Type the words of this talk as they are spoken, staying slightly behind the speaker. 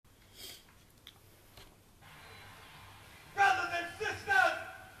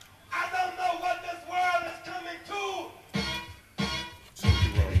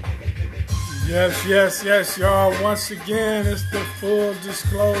Yes, y'all. Once again, it's the Full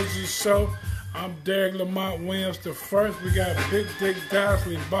Disclosure Show. I'm Derek Lamont Williams the first. We got Big Dick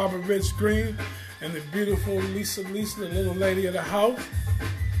Dasley, Barbara Rich Green, and the beautiful Lisa, the little lady of the house.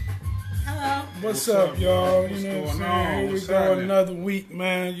 Hello. What's up, y'all? What's you know what I'm going saying? on? Here we What's go, happening? another week,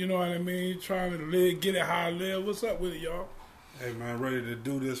 man. You know what I mean? Trying to live, get it how I live. What's up with it, y'all? Hey man, ready to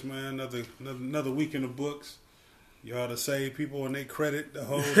do this, man. Another week in the books. Y'all to save people and they credit the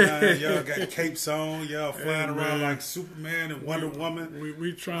whole nine. Y'all got capes on. Y'all flying around like Superman and Wonder Woman.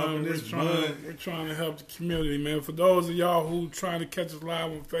 We're trying to help the community, man. For those of y'all who trying to catch us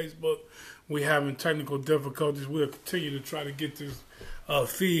live on Facebook, we having technical difficulties. We'll continue to try to get this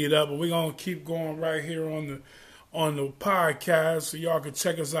feed up, but we're gonna keep going right here on the podcast, so y'all can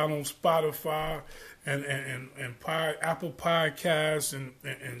check us out on Spotify and Apple Podcasts and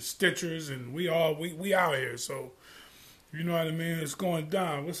Stitchers, and we out here. So you know what I mean. It's going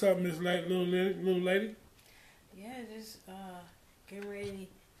down. What's up, Miss Little Lady? Yeah, just getting ready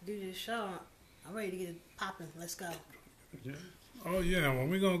to do this show. I'm ready to get it popping. Let's go. Yeah. Oh yeah. Well,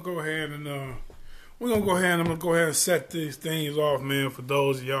 we're gonna go ahead and I'm gonna go ahead and set these things off, man. For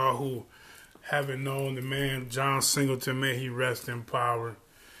those of y'all who haven't known the man, John Singleton, may he rest in power.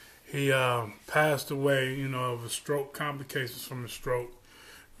 He passed away, of a stroke, complications from a stroke,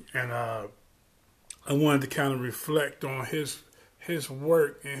 and I wanted to kind of reflect on his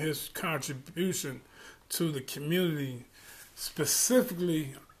work and his contribution to the community,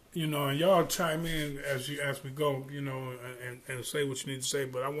 specifically, and y'all chime in as we go, and say what you need to say.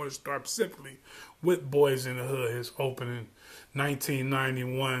 But I want to start specifically with Boys in the Hood, his opening,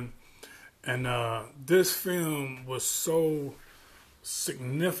 1991, and this film was so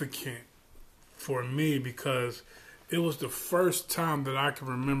significant for me because it was the first time that I can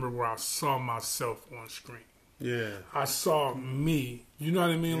remember where I saw myself on screen. Yeah, I saw me. You know what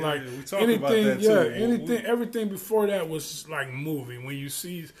I mean? Yeah, like we talked about that too. Everything before that was like movie. When you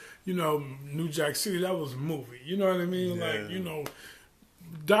see, New Jack City, that was a movie. You know what I mean? Yeah.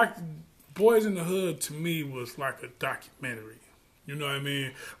 Like, Boys in the Hood to me was like a documentary. You know what I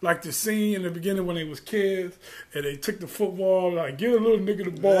mean? Like the scene in the beginning when they was kids and they took the football, like, give a little nigga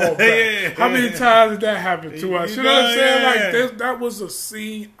the ball back. Yeah. How many times did that happen to us? You know what I'm saying? Yeah. Like, that was a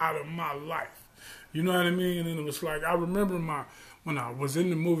scene out of my life. You know what I mean? And it was like, I remember when I was in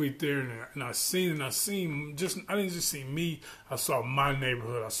the movie theater and I didn't just see me, I saw my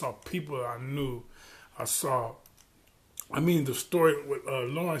neighborhood. I saw people I knew. I saw, the story with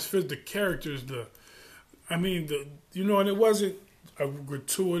Lawrence Fitz, the characters, and it wasn't a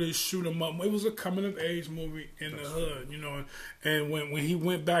gratuitous shoot 'em up. It was a coming of age movie in the hood, And when he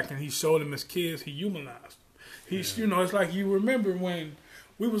went back and he showed them as kids, he humanized them. It's like you remember when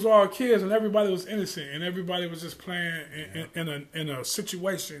we was all kids and everybody was innocent and everybody was just playing in a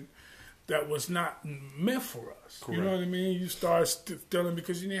situation that was not meant for us. Correct. You know what I mean? You start stealing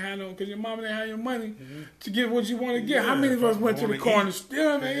because you didn't have because your mama didn't have your money to get what you want to get. Yeah, how many of us went to the corner? You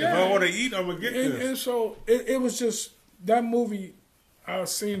know what I mean? If I want to eat, I'm gonna get this. And so it was just that movie. I've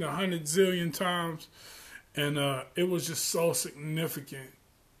seen 100 zillion times, and it was just so significant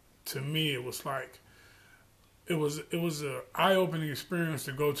to me. It was like it was an eye-opening experience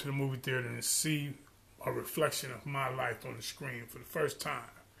to go to the movie theater and see a reflection of my life on the screen for the first time.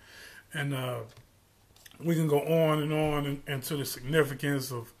 And we can go on and on into the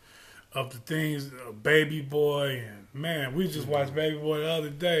significance of the things, Baby Boy, and man, we just watched Baby Boy the other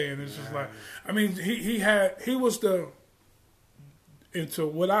day, and it's just like, he was into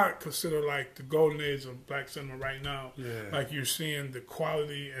what I consider like the golden age of black cinema right now. Yeah. Like you're seeing the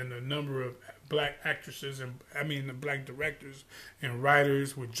quality and the number of black actresses and the black directors and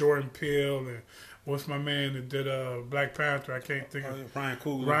writers with Jordan Peele and what's my man that did Black Panther? I can't think of Ryan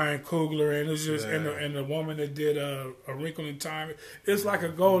Coogler, and it's just and the woman that did A Wrinkle in Time. It's like a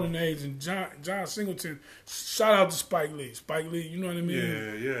golden age. And John Singleton, shout out to Spike Lee. Spike Lee, you know what I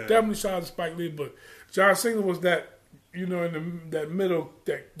mean? Yeah. Definitely shout out to Spike Lee. But John Singleton was that, in that middle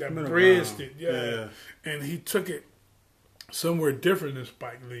that bridged it, yeah. And he took it somewhere different than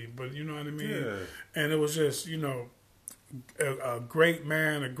Spike Lee. But you know what I mean? Yeah. And it was just a great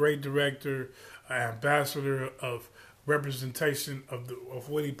man, a great director, an ambassador of representation of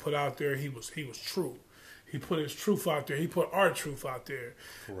what he put out there. He was true. He put his truth out there. He put our truth out there.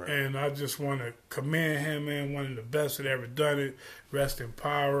 Correct. And I just want to commend him, man. One of the best that ever done it. Rest in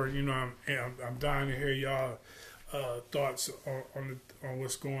power. I'm dying to hear y'all thoughts on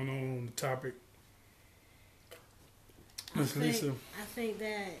what's going on the topic. I think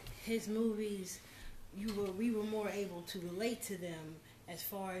that his movies, we were more able to relate to them as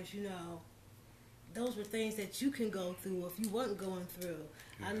far as those were things that you can go through if you wasn't going through.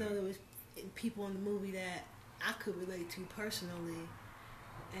 Yeah. I know people in the movie that I could relate to personally,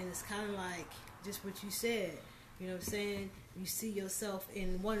 and it's kind of like just what you said. You know what I'm saying? You see yourself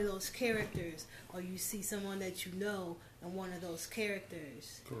in one of those characters, or you see someone that you know in one of those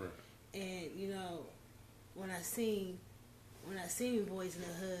characters. Correct. And you know, when I seen Boys in the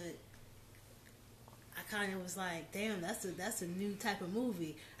Hood, I kind of was like, damn, that's a new type of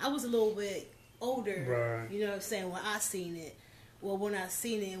movie. I was a little bit older, right. you know what I'm saying, when I seen it. Well, when I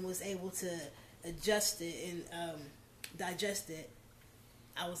seen it and was able to adjust it and digest it,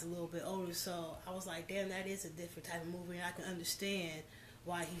 I was a little bit older, so I was like, damn, that is a different type of movie, and I can understand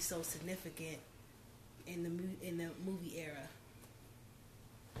why he's so significant in the movie era.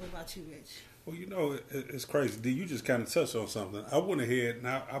 What about you, Rich? Well, you know, it's crazy. D, you just kind of touched on something. I went ahead and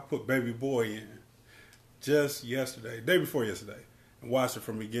I put Baby Boy in just yesterday, day before yesterday, and watched it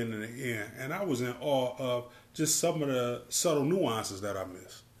from beginning to end. And I was in awe of just some of the subtle nuances that I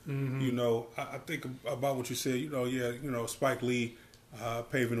missed. Mm-hmm. You know, I think about what you said. You know, yeah, you know, Spike Lee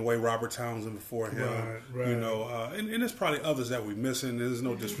paving the way, Robert Townsend before him. Right. You know, and there's probably others that we're missing. There's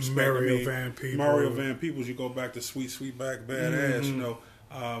no disrespect. Mario Van Peebles. Mario Van Peebles. You go back to Sweet Sweetback Badass. Mm-hmm. You know.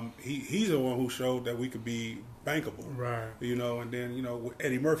 He's the one who showed that we could be bankable, right? You know, and then you know with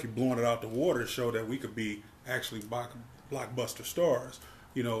Eddie Murphy blowing it out the water showed that we could be actually blockbuster stars.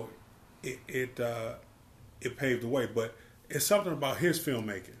 You know, it paved the way, but it's something about his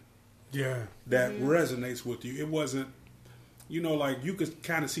filmmaking, that resonates with you. It wasn't, you know, like you could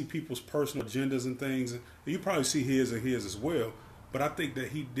kind of see people's personal agendas and things, and you probably see his and his as well. But I think that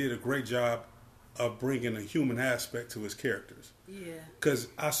he did a great job of bringing a human aspect to his characters. Yeah. Because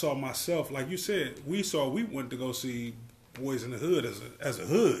I saw myself, like you said, we went to go see Boys in the Hood as a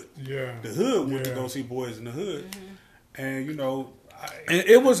hood. Yeah. The hood went to go see Boys in the Hood. Mm-hmm. And, you know. And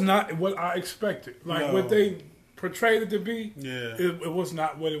it was not what I expected. Like, No. what they portrayed it to be, Yeah. it was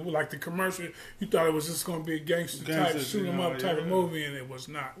not what it was. Like, the commercial, you thought it was just going to be a gangster type, shoot 'em up type of movie, and it was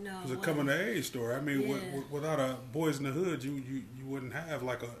not. No, It was a coming of age story. I mean, Yeah. without a Boys in the Hood, you wouldn't have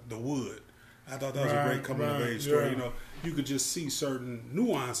like The Wood. I thought that was a great coming of age story. Yeah. You know, you could just see certain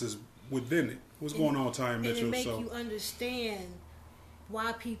nuances within it. What's going on, Ty Mitchell? And it make you understand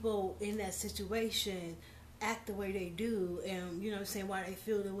why people in that situation act the way they do, and you know what I'm saying, why they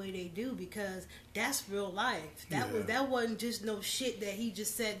feel the way they do, because that's real life. That wasn't just no shit that he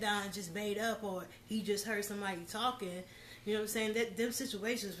just sat down and just made up, or he just heard somebody talking. You know what I'm saying? That them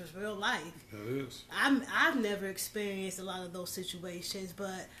situations was real life. It is. I've never experienced a lot of those situations,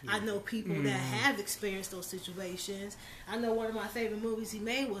 but I know people that have experienced those situations. I know one of my favorite movies he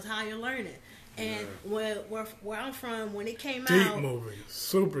made was Higher Learning. And where I'm from, when it came Deep out, movie,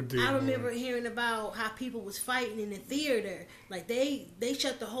 super deep. I remember hearing about how people was fighting in the theater. Like they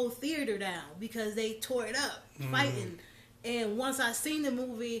shut the whole theater down because they tore it up fighting. And once I seen the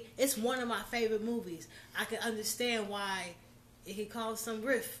movie, it's one of my favorite movies. I can understand why it could cause some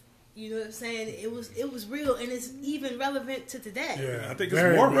rift. You know what I'm saying? It was real, and it's even relevant to today. Yeah, I think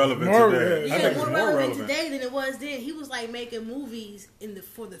it's more relevant today. Yeah, I think more it's relevant today than it was then. He was like making movies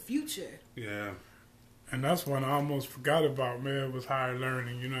for the future. Yeah. And that's one I almost forgot about, man, was Higher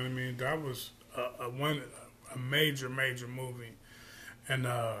Learning. You know what I mean? That was a major movie. And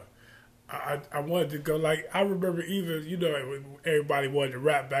I wanted to go, like, I remember even, you know, everybody wanted to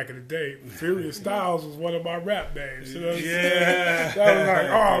rap back in the day. Furious Styles was one of my rap names. You know what I'm saying? That was like,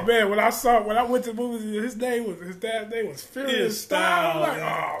 oh man, when I went to the movies, his dad's name was Furious Styles. I was like,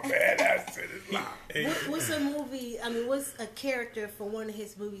 oh man, that's it. What's a movie, I mean, what's a character from one of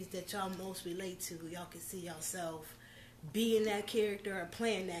his movies that y'all most relate to? Y'all can see yourself being that character or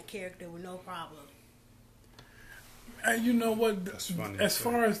playing that character with no problem. And you know what? That's funny. As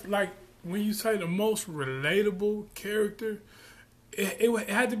far as, like, when you say the most relatable character, it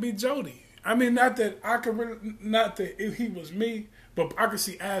had to be Jody. I mean, not that if he was me, but I could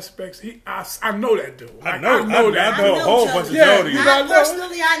see aspects. I know that dude. Like, I know a whole bunch of Jody.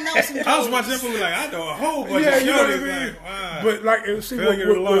 Personally, I know some Jodys. I was watching that movie like, I know a whole bunch of you know what I Jodys. mean? Like, wow. But like,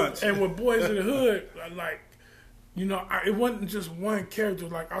 with Boys in the Hood, like, you know, it wasn't just one character.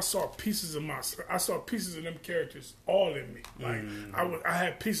 Like, I saw pieces of them characters all in me. Like, I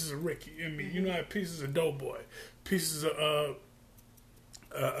had pieces of Ricky in me. You know, I had pieces of Doughboy, pieces of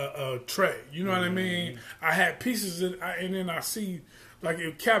Trey. You know what I mean? I had pieces, and then I see, like,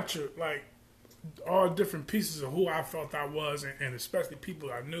 it captured, like, all different pieces of who I felt I was, and especially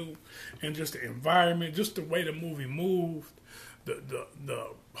people I knew, and just the environment, just the way the movie moved. The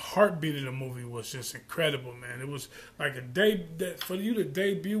heartbeat of the movie was just incredible, man. It was like for you to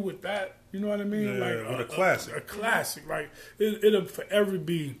debut with that, you know what I mean? Yeah, like with a classic. A classic. Like, it'll forever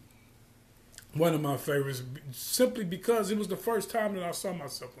be one of my favorites, simply because it was the first time that I saw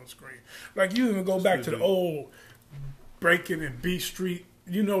myself on screen. Like, you even go back to the old Breaking and Beat Street.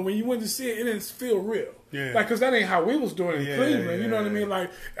 You know, when you went to see it, it didn't feel real. Yeah. Like, because that ain't how we was doing in Cleveland. You know what I mean?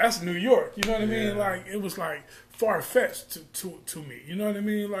 Like, that's New York. You know what I mean? Like, it was like far-fetched to me. You know what I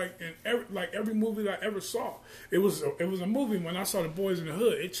mean? Like, in every movie that I ever saw, it was a movie. When I saw The Boys in the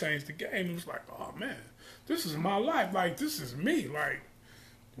Hood, it changed the game. It was like, oh man, this is my life. Like, this is me. Like,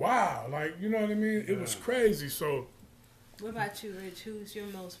 wow. Like, you know what I mean? It was crazy. So, what about you, Rich? Who's your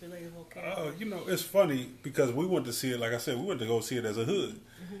most relatable character? You know, it's funny because we went to see it. Like I said, we went to go see it as a hood,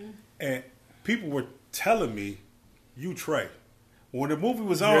 and people were telling me, "You Trey." When the movie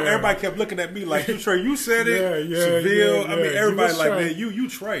was on, everybody kept looking at me like, "You Trey." You said it. Seville. I mean, everybody like, "Man, you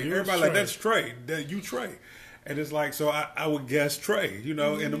Trey." Everybody like, "That's Trey." That you Trey. And it's like, so I would guess Trey, you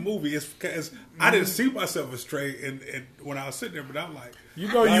know, in the movie. It's I didn't see myself as Trey and when I was sitting there, but I'm like, you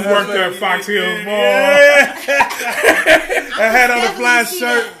know, you worked at Fox Hills Mall. I had on a fly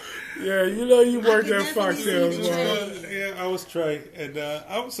shirt. Yeah, you know, you worked at Fox Hills Mall. Yeah, I was Trey. And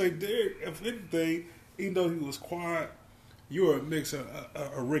I would say, Derek, if anything, even though he was quiet, you were a mix of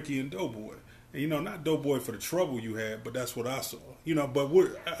a Ricky and Doughboy. And, you know, not Doughboy for the trouble you had, but that's what I saw. You know, but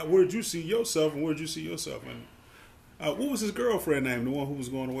where did you see yourself, and where did you see yourself in? What was his girlfriend name? The one who was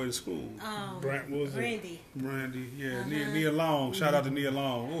going away to school? Brandy. Brandy, yeah. Nia Long. Shout out to Nia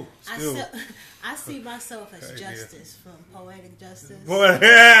Long. Ooh, still. I see myself as Justice from Poetic Justice. Boy,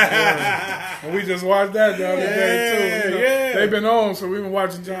 and we just watched that the other day, too. You know, they've been on, so we've been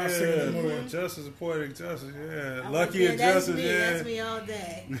watching John Cena. Justice and Poetic Justice, Lucky and Justice, That's me all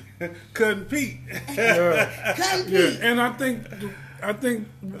day. Couldn't Pete. Couldn't Pete. And I think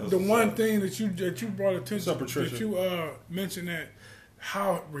the one thing that you brought attention to, that you mentioned, that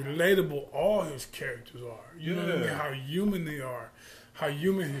how relatable all his characters are. You know what I mean? How human they are. How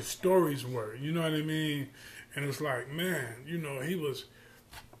human his stories were. You know what I mean? And it's like, man, you know, he was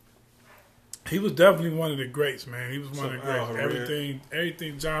definitely one of the greats, man. He was one of the greats.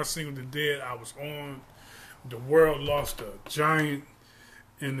 Everything John Singleton did, I was on. The world lost a giant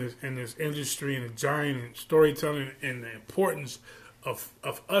in this industry, and a giant in storytelling, and the importance of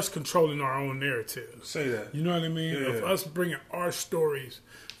us controlling our own narrative. Say that. You know what I mean? Yeah. Of us bringing our stories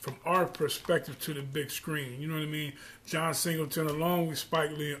from our perspective to the big screen. You know what I mean? John Singleton, along with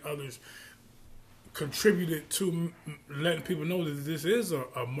Spike Lee and others, contributed to letting people know that this is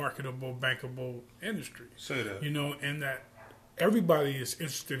a marketable, bankable industry. Say that. You know, and that everybody is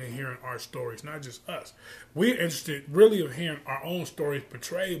interested in hearing our stories, not just us. We're interested really in hearing our own stories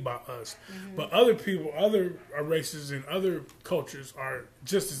portrayed by us. Mm-hmm. But other people, other races and other cultures are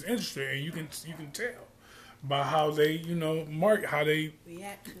just as interested, and you can tell by how they, you know, how they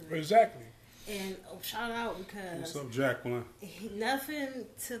react to it. Exactly. And shout out because what's up, Jacqueline? Nothing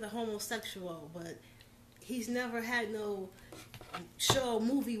to the homosexual, but he's never had no show,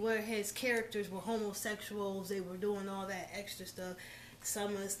 movie where his characters were homosexuals. They were doing all that extra stuff.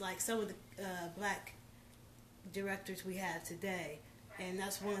 Some of the black directors we have today, and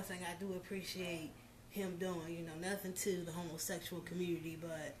that's one thing I do appreciate him doing. You know, nothing to the homosexual community,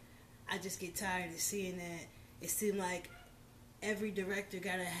 but I just get tired of seeing that. It seems like every director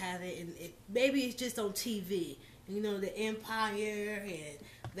gotta have it, and maybe it's just on TV. You know, the Empire and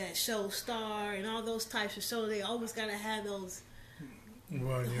that show Star and all those types of shows. They always gotta have those.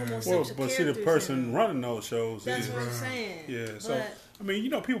 Well, but see, the person running those shows. That's what I'm saying. Yeah, so I mean, you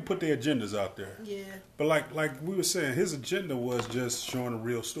know, people put their agendas out there. Yeah. But like we were saying, his agenda was just showing a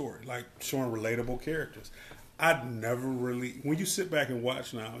real story, like showing relatable characters. I'd never really, when you sit back and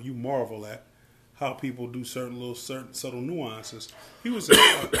watch now, you marvel at how people do certain subtle nuances. He was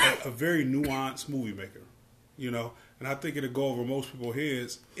a very nuanced movie maker, you know. And I think it'll go over most people's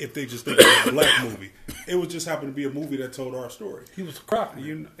heads if they just think it was a black movie. It would just happen to be a movie that told our story. He was crap,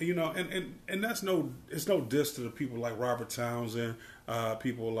 you know, and that's it's no diss to the people like Robert Townsend,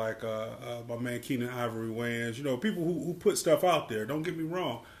 people like my man Keenan Ivory Wayans, you know, people who put stuff out there. Don't get me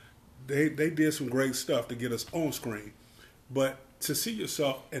wrong, they did some great stuff to get us on screen, but to see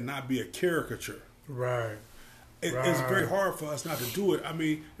yourself and not be a caricature, right? It's very hard for us not to do it. I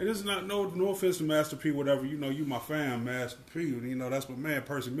mean, and it's not no offense to Master P, whatever. You know, you my fam, Master P. You know, that's my man,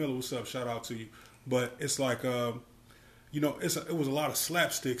 Percy Miller. What's up? Shout out to you. But it's like, you know, it was a lot of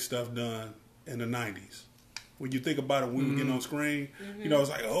slapstick stuff done in the 90s. When you think about it, when we get on screen, you know,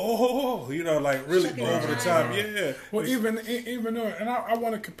 it's like, you know, like really over the top. Yeah. Well, even though, and I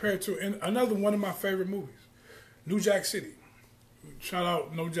want to compare it to another one of my favorite movies, New Jack City. Shout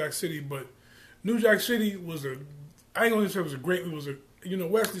out New Jack City, but New Jack City was I ain't gonna say it was a great. You know,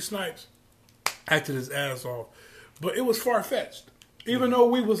 Wesley Snipes acted his ass off, but it was far fetched. Even though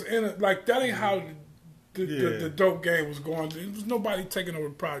we was in it, like that ain't how the dope game was going. There was nobody taking over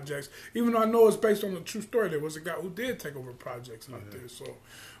projects. Even though I know it's based on a true story, there was a guy who did take over projects out there. So,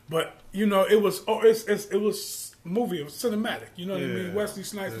 but you know, it was it was movie, it was cinematic. You know what I mean? Wesley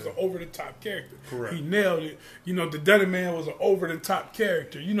Snipes was an over the top character. Correct. He nailed it. You know, the Dead Man was an over the top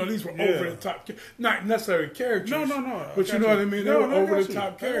character. You know, these were over the top, not necessarily characters. No. But you know what I mean? They were over the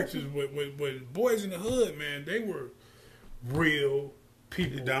top characters. With Boys in the Hood, man, they were real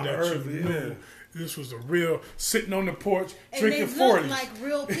people down that to earth, you knew. This was a real sitting on the porch And drinking they looked 40s. like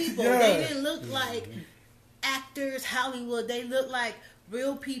real people. Yeah. They didn't look like actors, Hollywood. They looked like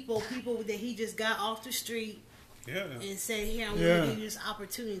real people that he just got off the street and said, "Here, I'm going to give you this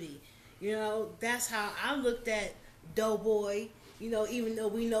opportunity." You know, that's how I looked at Doughboy. You know, even though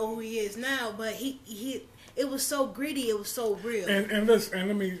we know who he is now, but he it was so gritty. It was so real. And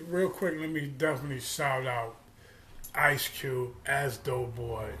let me real quick. Let me definitely shout out Ice Cube as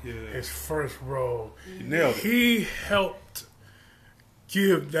Doughboy. His first role. He nailed it. He helped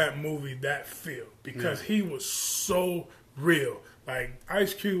give that movie that feel because he was so real. Like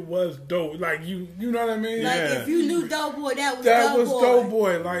Ice Cube was dope. Like you know what I mean? Like if you knew Doughboy, that was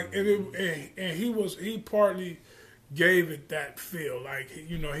Doughboy. Like and he partly gave it that feel. Like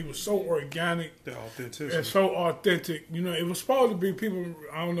you know, he was so organic, The authenticity, and so authentic. You know, it was supposed to be people.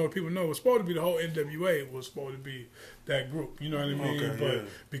 I don't know if people know. It was supposed to be the whole NWA. Was supposed to be that group. You know what I mean? Okay, but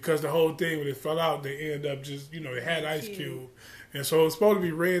because the whole thing when it fell out, they ended up just they had Ice Cube, and so it was supposed to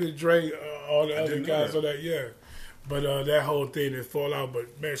be Red and Dre, all the other guys. So that but that whole thing didn't fall out.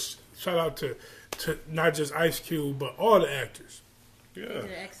 But man, shout out to not just Ice Cube, but all the actors.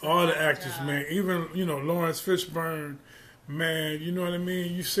 All the actors, man. Even Lawrence Fishburne, man. You know what I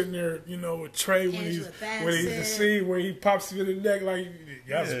mean. You sitting there, with Trey when he's the scene where he pops you in the neck like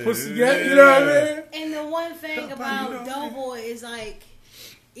y'all pussy yet. You know what I mean. And the one thing about Doughboy is like,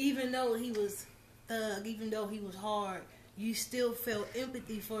 even though he was thug, even though he was hard, you still felt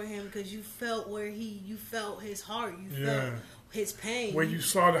empathy for him because you felt you felt his heart, you felt his pain. When you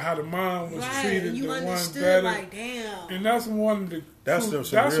saw how the mom was treated, and you the understood, one like, damn. And that's one of the that's one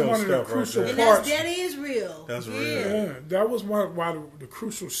of the crucial right parts. That is real. That's real. Yeah, that was why the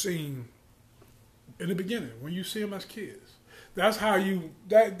crucial scene in the beginning when you see them as kids. That's how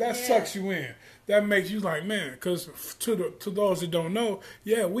that sucks you in. That makes you like, man, because to those that don't know,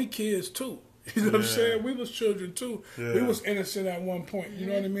 we kids too. You know what I'm saying? We was children too. Yeah. We was innocent at one point. You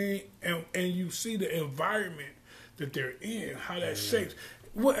know what I mean? And you see the environment that they're in, how that shapes.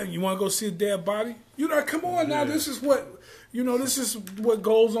 What, you want to go see a dead body? Come on now. This is what This is what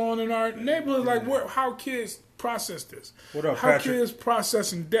goes on in our neighborhood. Like how kids process this. What up, how Patrick? kids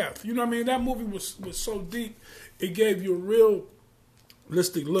processing death. You know what I mean? That movie was so deep. It gave you a real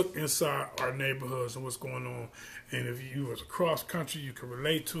realistic look inside our neighborhoods and what's going on. And if you was across country, you could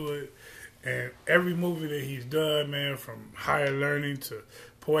relate to it. And every movie that he's done, man, from Higher Learning to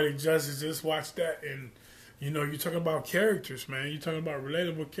Poetic Justice, just watch that. And, you're talking about characters, man. You're talking about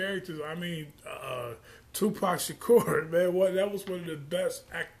relatable characters. I mean, Tupac Shakur, man, that was one of the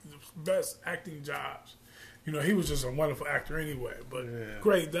best acting jobs. He was just a wonderful actor anyway. But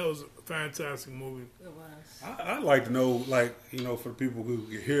great, that was a fantastic movie. It was. I'd like to know, for the people who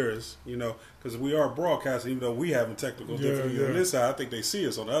can hear us, because we are broadcasting, even though we having technical difficulties on this side, I think they see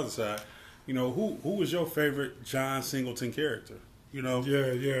us on the other side. Who was your favorite John Singleton character? What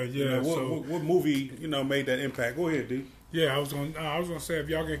movie made that impact? Go ahead, D. Yeah, I was gonna say if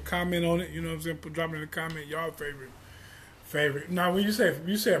y'all can comment on it, what I'm saying, drop it in the comment y'all favorite. Now when you say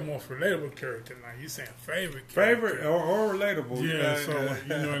a more relatable character, like you saying favorite or relatable. Yeah, so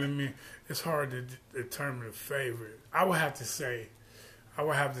you know what I mean. It's hard to determine a favorite. I would have to say,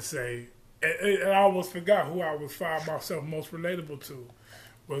 and I almost forgot who I would find myself most relatable to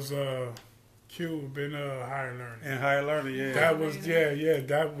was Cube in Higher Learning. And Higher Learning, yeah. That was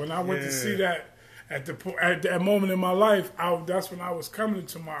that when I went to see that at that moment in my life, that's when I was coming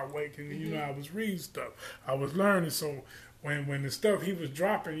to my awakening. I was reading stuff, I was learning. So when the stuff he was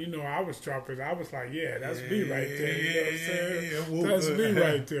dropping, I was dropping. I was like, that's me right there. You know what I'm saying? That's me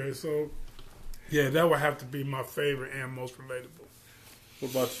right there. So that would have to be my favorite and most relatable.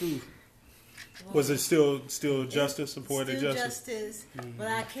 What about you? Was it still Justice and Poetic Justice? But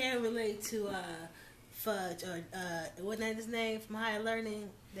I can relate to Fudge or wasn't that his name from Higher Learning?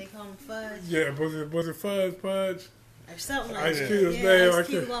 They call him Fudge. Yeah, was it Fudge? Or something like that. Ice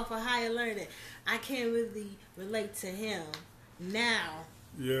Cube off of Higher Learning. I can't really relate to him now.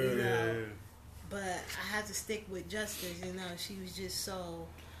 Yeah. But I have to stick with Justice. She was just so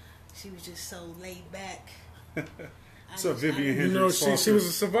laid back. So Vivian You know, Hendricks. she was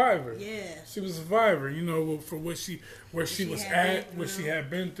a survivor. Yeah. She was a survivor. You know, for where she was at, what she had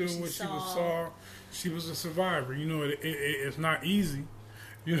been through, what she saw. She was a survivor. You know, it's not easy.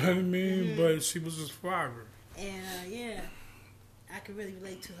 You know what I mean? But she was a survivor. And I could really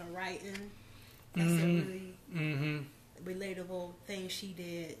relate to her writing. That's a really relatable thing she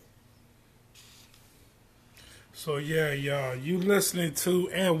did. So yeah, y'all, you listening to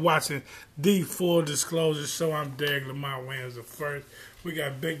and watching the Full Disclosure Show. I'm Derek Lamont Williams the first. We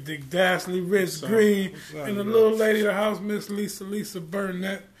got Big Dick Dashley, Rich Green, and the little lady of the house, Miss Lisa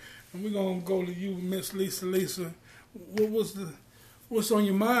Burnett. And we're gonna go to you, Miss Lisa. What's on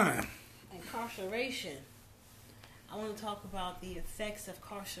your mind? Incarceration. I want to talk about the effects of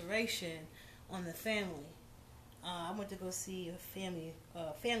incarceration on the family. I went to go see a family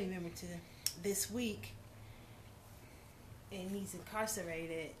member this week, and he's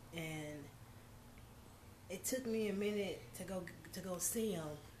incarcerated, and it took me a minute to go see him.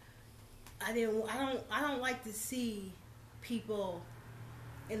 I don't like to see people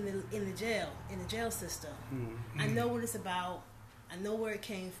in the jail system. I know what it's about. I know where it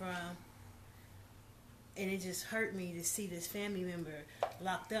came from. And it just hurt me to see this family member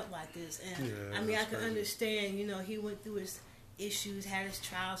locked up like this. And I mean, I can understand, you know, he went through his issues, had his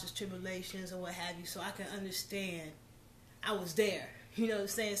trials, his tribulations, or what have you. So I can understand. I was there, you know what I'm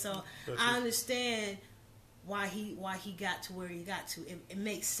saying? So I understand why he got to where he got to. It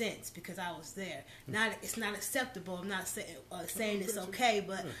makes sense because I was there. It's not acceptable. I'm not saying it's okay,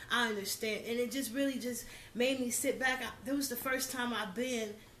 but I understand. And it just really just made me sit back. It was the first time I've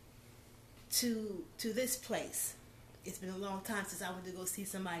been to this place. It's been a long time since I went to go see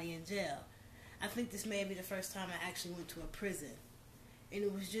somebody in jail. I think this may be the first time I actually went to a prison, and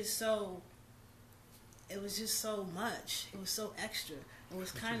it was just so much. It was so extra. It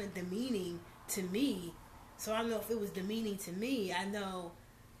was kind of demeaning to me. So I don't know if it was demeaning to me. I know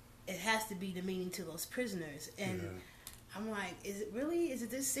it has to be demeaning to those prisoners. And I'm like, is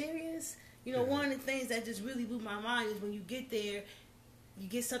it this serious? You know, one of the things that just really blew my mind is when you get there, you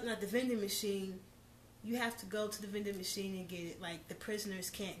get something at the vending machine, you have to go to the vending machine and get it. Like, the prisoners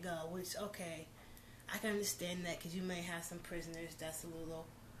can't go, which, okay, I can understand that because you may have some prisoners that's a little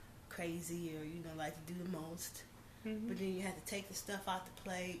crazy or, you know, like to do the most. But then you have to take the stuff out the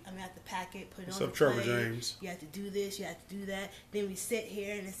plate, out the packet, put it on the plate. Trevor James? You have to do this, you have to do that. Then we sit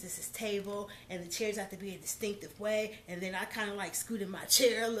here and it's just this table and the chairs have to be a distinctive way. And then I kind of like scooted my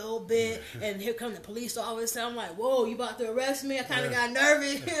chair a little bit and here come the police officer. I'm like, whoa, you about to arrest me? I kind of got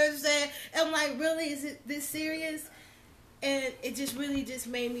nervous, you know what I'm saying? And I'm like, really? Is it this serious? And it just really just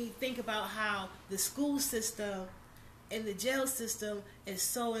made me think about how the school system and the jail system is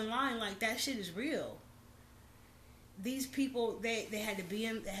so in line. Like, that shit is real. These people, they had to be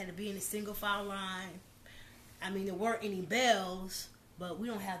in a single file line. I mean, there weren't any bells, but we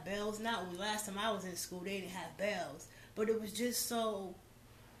don't have bells now. Last time I was in school, they didn't have bells. But it was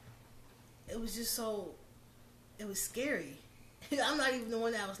scary. I'm not even the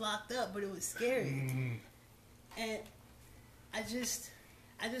one that was locked up, but it was scary. And I just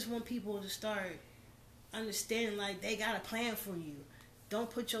want people to start understanding, like, they got a plan for you.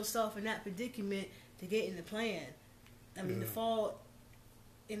 Don't put yourself in that predicament to get in the plan. I mean, to fall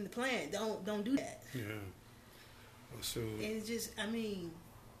in the plan. Don't do that. Yeah. So it's just, I mean,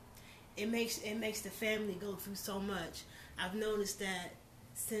 it makes the family go through so much. I've noticed that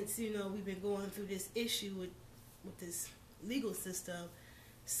since, you know, we've been going through this issue with this legal system,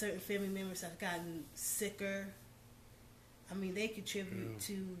 certain family members have gotten sicker. I mean, they contribute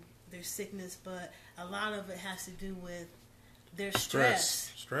to their sickness, but a lot of it has to do with their stress.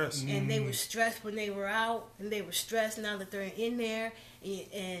 And they were stressed when they were out, and they were stressed now that they're in there,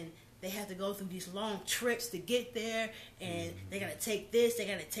 and they have to go through these long trips to get there, and they got to take this, they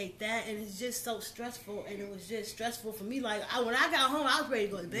got to take that, and it's just so stressful. And it was just stressful for me. Like, when I got home, I was ready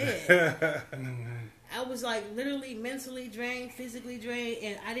to go to bed. I was like literally mentally drained, physically drained,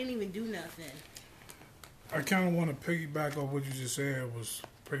 and I didn't even do nothing. I kind of want to piggyback on what you just said. It was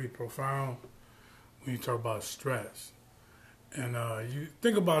pretty profound when you talk about stress. And you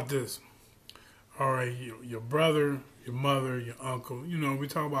think about this. All right, your brother, your mother, your uncle, you know, we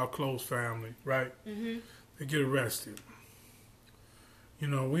talk about close family, right? They get arrested. You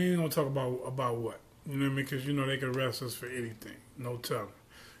know, we ain't going to talk about what? You know what I mean? Because, you know, they could arrest us for anything. No telling.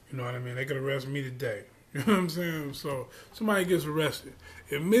 You know what I mean? They could arrest me today. You know what I'm saying? So somebody gets arrested.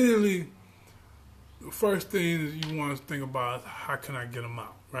 Immediately, the first thing you want to think about is, how can I get them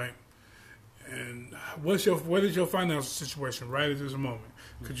out, right? And what is your financial situation right at this moment?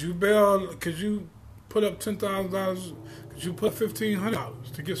 Could you bail? Could you put up $10,000 because you put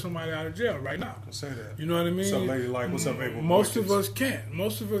 $1,500 to get somebody out of jail right now. I say that. You know what I mean? What's up, lady? Like, what's up, April? Most of us can't.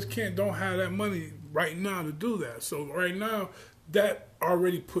 Most of us don't have that money right now to do that. So right now, that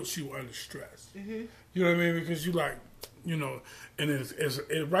already puts you under stress. Mm-hmm. You know what I mean? Because you like, you know, and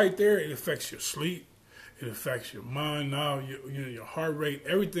it right there. It affects your sleep. It affects your mind. Now your heart rate,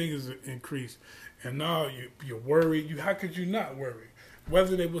 everything is increased, and now you're worried. How could you not worry?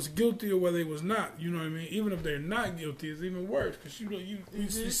 Whether they was guilty or whether they was not, you know what I mean? Even if they're not guilty, it's even worse because you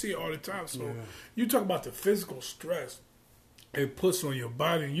see it all the time. So you talk about the physical stress it puts on your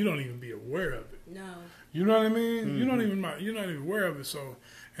body, and you don't even be aware of it. No. You know what I mean? Mm-hmm. You're not even aware of it. So,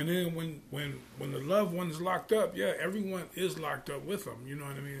 and then when the loved one is locked up, yeah, everyone is locked up with them. You know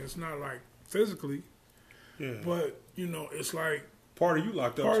what I mean? It's not like physically, but you know, it's like part of you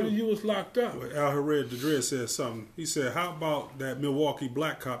locked up. Part of you was locked up. Well, Al Hared the Dread said something. He said, "How about that Milwaukee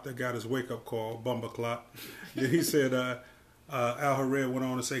black cop that got his wake up call, Bumba Clot?" He said, Al Hared went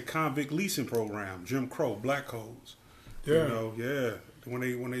on to say, "Convict leasing program, Jim Crow, black codes." Yeah. You know, yeah.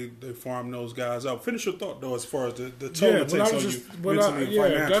 When they farm those guys out. Finish your thought though, as far as the toll it takes on you mentally and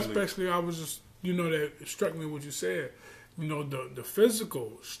financially. That's basically. I was just, you know, that it struck me what you said. You know, the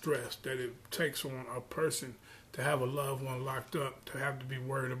physical stress that it takes on a person to have a loved one locked up, to have to be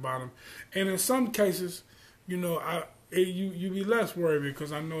worried about them, and in some cases, you know, you be less worried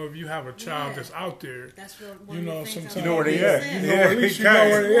because I know if you have a child that's out there, that's you know, sometimes you know where they at. At least you know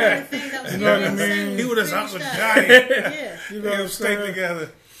where they at. You know what I mean? He would have out with giant. Yeah. You know what I'm saying?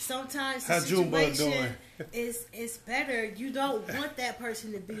 Together. Sometimes the situation is better. You don't want that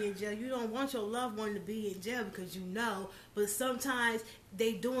person to be in jail. You don't want your loved one to be in jail because you know. But sometimes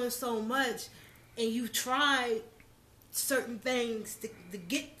they doing so much, and you try certain things to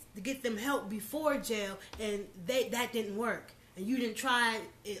get them help before jail, and that didn't work. And you didn't try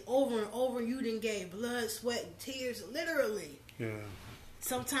it over and over. You didn't get blood, sweat, and tears, literally. Yeah.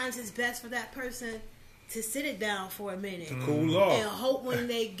 Sometimes it's best for that person to sit it down for a minute. Cool off. And hope when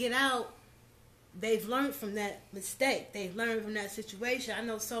they get out, they've learned from that mistake. They've learned from that situation. I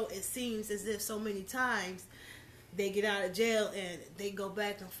know it seems as if so many times they get out of jail and they go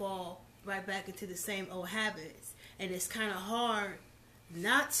back and fall right back into the same old habits. And it's kind of hard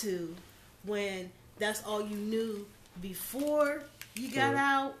not to when that's all you knew before you got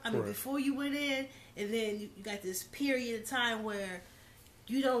out. I mean, before you went in, and then you got this period of time where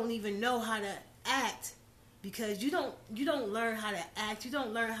you don't even know how to act because you don't learn how to act. You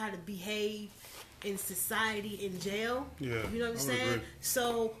don't learn how to behave in society in jail. Yeah, you know what I'm saying? Agree.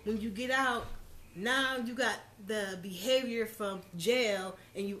 So when you get out, now you got the behavior from jail,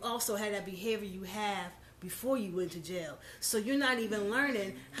 and you also had that behavior you have before you went to jail. So you're not even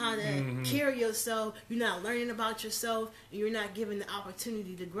learning how to carry yourself. You're not learning about yourself, and you're not given the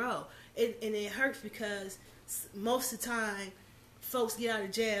opportunity to grow. And it hurts because most of the time, folks get out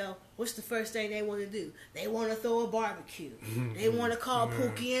of jail, what's the first thing they want to do? They want to throw a barbecue. They want to call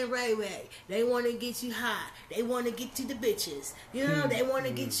Pookie and Ray Ray. They want to get you high. They want to get you the bitches. You know, they want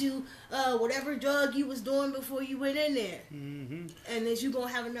to get you whatever drug you was doing before you went in there. And is you going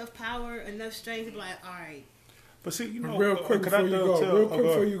to have enough power, enough strength to be like, all right. But see, you know, real quick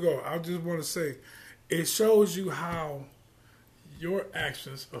before you go, I just want to say, it shows you how your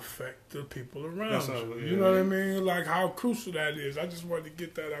actions affect the people around you. You know what I mean? Like how crucial that is. I just wanted to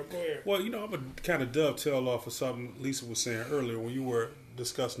get that out. Go ahead. Well, you know, I'm going to kind of dovetail off of something Lisa was saying earlier when you were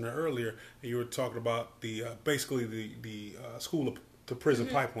discussing it earlier, and you were talking about the basically the school to prison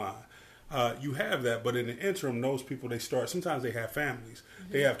pipeline. You have that, but in the interim, those people, sometimes they have families.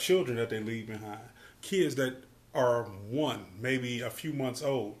 They have children that they leave behind. Kids that are maybe a few months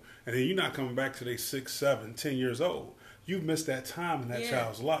old, and then you're not coming back to they 6, 7, 10 years old. You've missed that time in that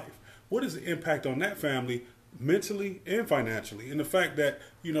child's life. What is the impact on that family mentally and financially? And the fact that,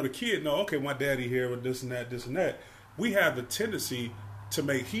 you know, the kid know, okay, my daddy here with this and that, this and that. We have the tendency to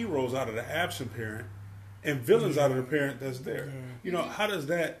make heroes out of the absent parent and villains out of the parent that's there. You know, how does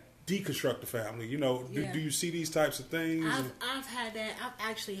that deconstruct the family? You know, do you see these types of things? I've had that. I've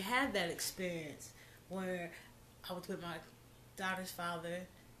actually had that experience where I was with my daughter's father.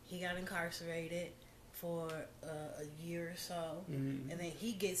 He got incarcerated for a year or so, and then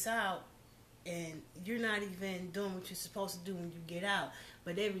he gets out, and you're not even doing what you're supposed to do when you get out.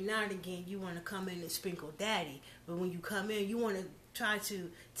 But every now and again, you want to come in and sprinkle daddy. But when you come in, you want to try to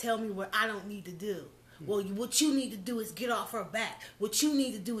tell me what I don't need to do. Well, what you need to do is get off her back. What you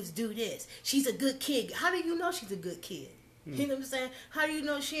need to do is do this. She's a good kid. How do you know she's a good kid? You know what I'm saying? How do you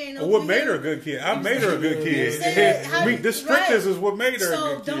know she ain't no what made her a good kid? I made her a good kid. The strictness is what made her a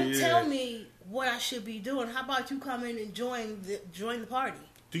good kid. So don't tell me what I should be doing. How about you come in and join the party?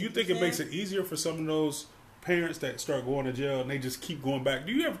 Do you think it makes it easier for some of those parents that start going to jail and they just keep going back?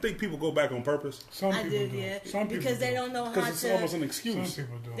 Do you ever think people go back on purpose? Some I people do, do. yeah. Some people Because they don't know how to. Because it's almost an excuse. Some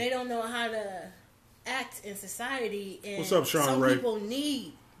people do. They don't know how to act in society. And What's up, Sean some Ray? people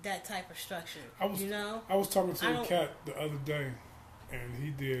need that type of structure. I was talking to a cat the other day, and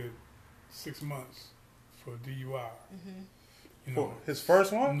he did 6 months for DUI. Mm-hmm. You know, his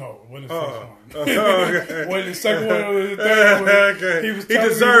first one? No, wasn't the first one. Okay. When the second one was the third one, Okay. He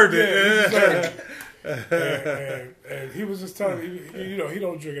deserved it. Yeah, he deserved it. And he was just telling me, he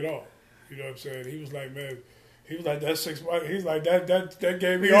don't drink at all. You know what I'm saying? He was like, man, that 6 months. He's like, that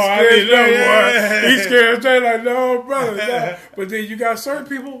gave me all I need to know, boy. He's scared straight, like, no, brother, no. But then you got certain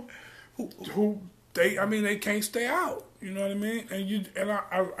people who they can't stay out. You know what I mean? And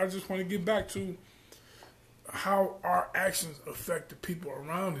I just want to get back to how our actions affect the people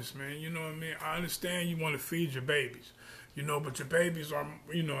around us, man. You know what I mean? I understand you want to feed your babies, but your babies are,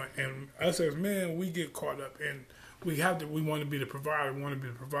 and us as men, we get caught up in, we want to be the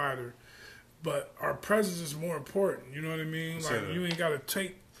provider, but our presence is more important. You know what I mean? Like, you ain't got to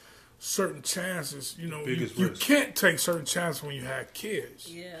take certain chances. You can't take certain chances when you have kids.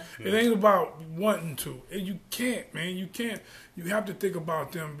 Yeah. It ain't about wanting to. You can't, man. You can't. You have to think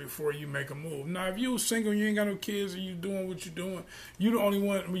about them before you make a move. Now, if you're single and you ain't got no kids and you doing what you're doing, you're the only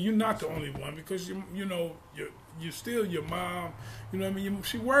one. I mean, you're not the only one because you're still your mom. You know what I mean?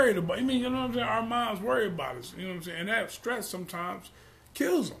 She worried about. You know what I'm saying? Our moms worry about us. You know what I'm saying? And that stress sometimes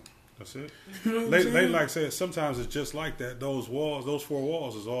kills them. That's it. You know what I'm they like said, sometimes it's just like that. Those four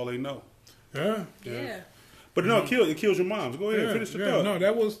walls is all they know. Yeah. But no, it kills your moms. Go ahead, finish the thought. No,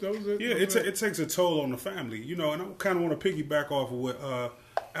 that was it. Yeah, it takes a toll on the family, and I kind of want to piggyback off of what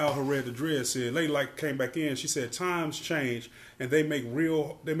Al Hared the Dread said. Lady came back in. She said times change, and they make it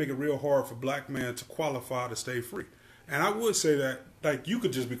real hard for black men to qualify to stay free. And I would say that, like, you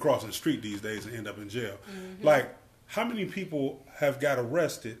could just be crossing the street these days and end up in jail. Mm-hmm. Like, how many people have got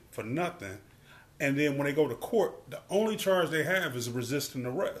arrested for nothing, and then when they go to court, the only charge they have is resisting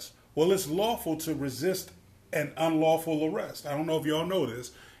arrest? Well, it's lawful to resist an unlawful arrest. I don't know if y'all know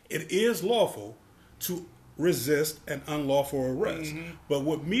this. It is lawful to resist an unlawful arrest. Mm-hmm. But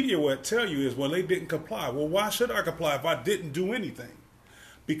what media would tell you is, well, they didn't comply. Well, why should I comply if I didn't do anything?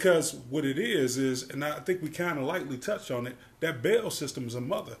 Because what it is, and I think we kind of lightly touched on it, that bail system is a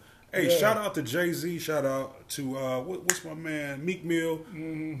mother. Hey, shout out to Jay-Z, shout out to, what's my man, Meek Mill,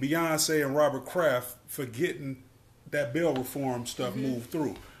 mm-hmm. Beyonce, and Robert Kraft for getting that bail reform stuff mm-hmm. moved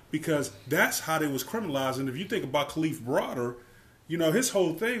through. Because that's how they was criminalized. And if you think about Khalif Broder, his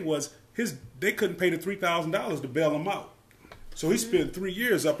whole thing was they couldn't pay the $3,000 to bail him out. So he spent 3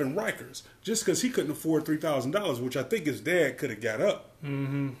 years up in Rikers just because he couldn't afford $3,000, which I think his dad could have got up.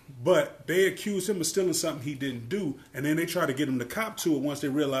 Mm-hmm. But they accused him of stealing something he didn't do, and then they tried to get him to cop to it once they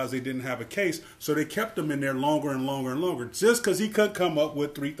realized they didn't have a case. So they kept him in there longer and longer and longer just because he couldn't come up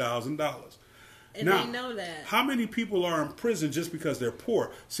with $3,000. And now, they know that. How many people are in prison just because they're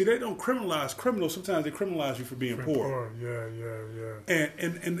poor? See, they don't criminalize criminals. Sometimes they criminalize you for being poor. Yeah.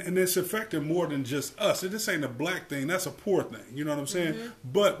 And it's affecting more than just us. This ain't a black thing. That's a poor thing. You know what I'm saying? Mm-hmm.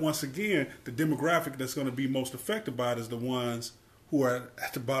 But once again, the demographic that's going to be most affected by it is the ones who are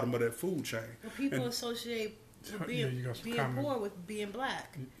at the bottom of that food chain. Well, people associate being poor with being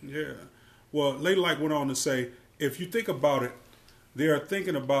black. Yeah. Well, Lady Like went on to say, if you think about it, they are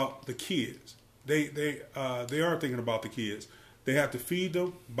thinking about the kids. They are thinking about the kids. They have to feed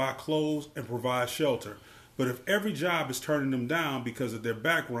them, buy clothes, and provide shelter. But if every job is turning them down because of their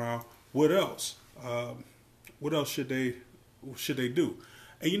background, what else? What else should they do?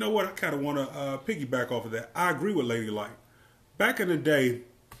 And you know what? I kind of want to piggyback off of that. I agree with Lady Like. Back in the day,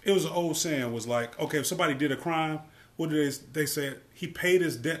 it was an old saying was like, okay, if somebody did a crime, what did they say? He paid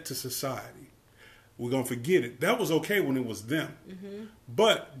his debt to society. We're going to forget it. That was okay when it was them. Mm-hmm.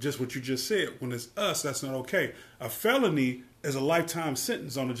 But just what you just said, when it's us, that's not okay. A felony is a lifetime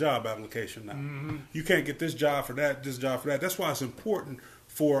sentence on a job application now. Mm-hmm. You can't get this job for that, this job for that. That's why it's important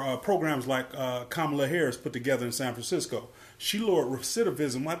for programs like Kamala Harris put together in San Francisco. She lowered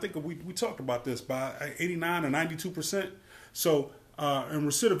recidivism. I think we talked about this by 89 or 92%. So, and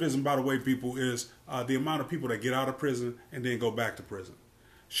recidivism, by the way, people, is the amount of people that get out of prison and then go back to prison.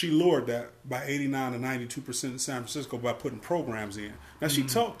 She lowered that by 89 to 92% in San Francisco by putting programs in. Now, she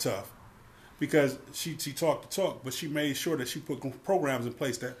talked tough because she talked the talk, but she made sure that she put programs in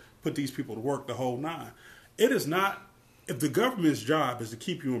place that put these people to work the whole nine. It is not, if the government's job is to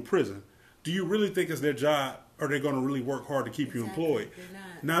keep you in prison, do you really think it's their job, or they're going to really work hard to keep you employed?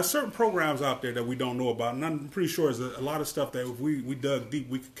 Now, certain programs out there that we don't know about, and I'm pretty sure there's a lot of stuff that if we dug deep,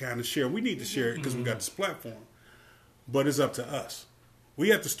 we could kind of share. We need to share it because we got this platform. But it's up to us. We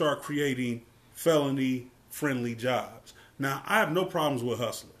have to start creating felony-friendly jobs. Now, I have no problems with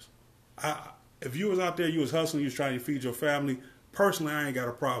hustlers. If you was out there, you was hustling, you was trying to feed your family, personally, I ain't got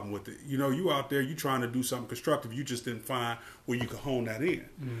a problem with it. You know, you out there, you trying to do something constructive. You just didn't find where you could hone that in.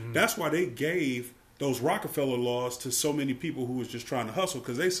 Mm-hmm. That's why they gave those Rockefeller laws to so many people who was just trying to hustle,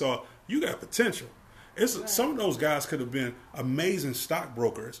 because they saw you got potential. Some of those guys could have been amazing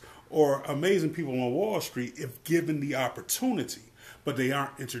stockbrokers or amazing people on Wall Street if given the opportunity, but they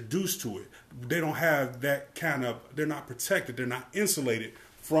aren't introduced to it. They don't have that kind of, they're not protected, they're not insulated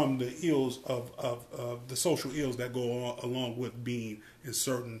from the ills of the social ills that go along with being in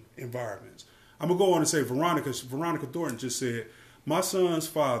certain environments. I'm going to go on and say Veronica Thornton just said, my son's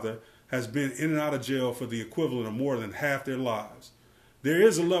father has been in and out of jail for the equivalent of more than half their lives. There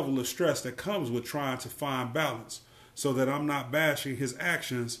is a level of stress that comes with trying to find balance, so that I'm not bashing his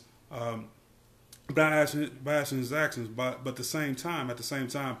actions, bashing his actions, but at the same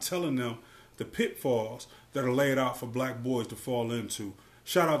time, telling them the pitfalls that are laid out for black boys to fall into.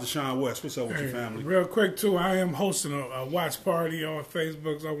 Shout out to Sean West. What's up with your family? Real quick, too, I am hosting a watch party on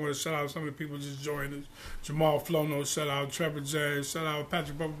Facebook. So I want to shout out some of the people just joined us. Jamal Flono, shout out Trevor J, shout out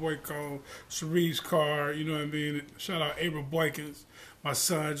Patrick Bubba Cole, Cerise Carr, you know what I mean? Shout out April Boykins. My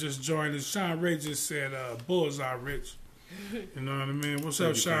son just joined us. Sean Ray just said, Bullseye Rich. You know what I mean? What's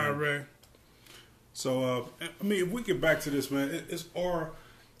up, Sean Ray? So, I mean, if we get back to this, man, it's on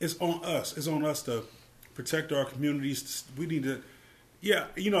us. It's on us to protect our communities. We need to... Yeah,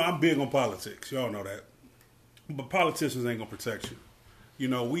 you know, I'm big on politics. Y'all know that. But politicians ain't going to protect you. You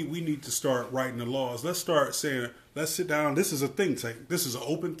know, we need to start writing the laws. Let's start saying, let's sit down. This is a think tank. This is an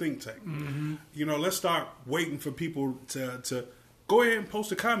open think tank. Mm-hmm. You know, let's start waiting for people to go ahead and post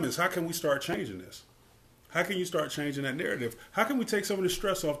the comments. How can we start changing this? How can you start changing that narrative? How can we take some of the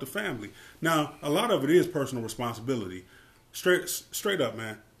stress off the family? Now, a lot of it is personal responsibility. Straight up,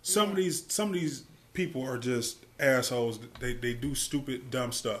 man. Some of these people are just assholes. They do stupid,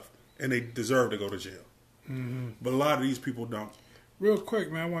 dumb stuff, and they deserve to go to jail. Mm-hmm. But a lot of these people don't. Real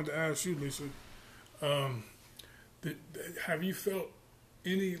quick, man, I wanted to ask you, Lisa. Have you felt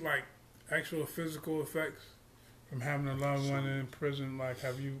any actual physical effects from having a loved one in prison? Like,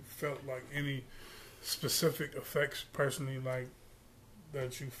 have you felt any specific effects personally,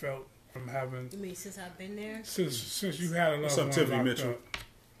 that you felt from having? You mean since I've been there? Since you had a loved one. What's up, Tiffany Mitchell?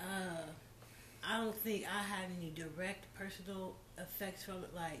 I don't think I had any direct personal effects from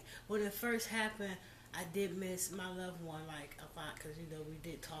it. Like, when it first happened, I did miss my loved one, a lot, because, we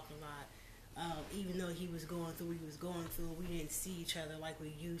did talk a lot. Even though he was going through what he was going through, we didn't see each other like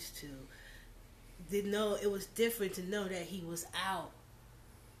we used to. Didn't know, it was different to know that he was out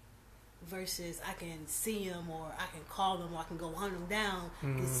versus I can see him, or I can call him, or I can go hunt him down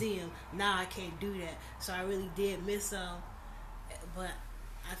and see him. Now I can't do that. So I really did miss him. But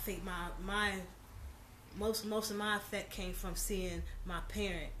I think most of my effect came from seeing my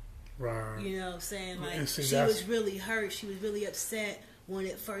parent. Right. You know what I'm saying? She was really hurt. She was really upset when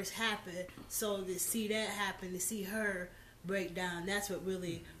it first happened. So to see that happen, to see her break down, that's what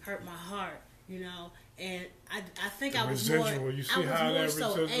really hurt my heart. And I think I was more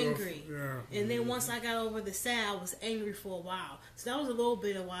so angry. Yeah. And then once I got over the sad, I was angry for a while. So that was a little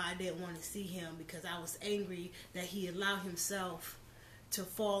bit of why I didn't want to see him, because I was angry that he allowed himself to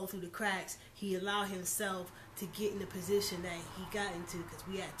fall through the cracks. He allowed himself to get in the position that he got into, because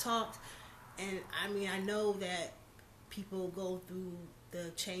we had talked. And I mean, I know that people go through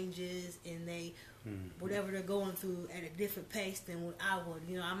the changes and they whatever they're going through at a different pace than what I would.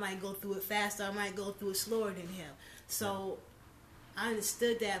 I might go through it faster, I might go through it slower than him. So I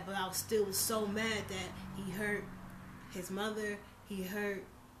understood that, but I was still so mad that he hurt his mother, he hurt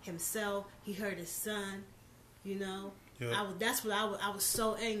himself, he hurt his son. Yep. I was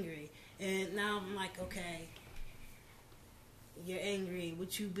so angry. And now I'm like, okay, you're angry.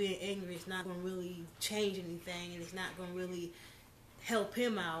 With you being angry, it's not going to really change anything, and it's not going to really help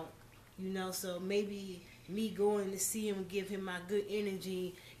him out. So maybe me going to see him, give him my good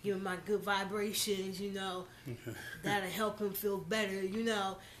energy, give him my good vibrations, that'll help him feel better,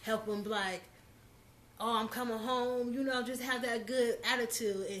 help him oh, I'm coming home, just have that good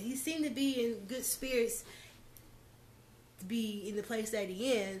attitude. And he seemed to be in good spirits to be in the place that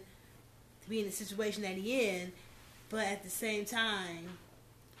he in, to be in the situation that he in, but at the same time,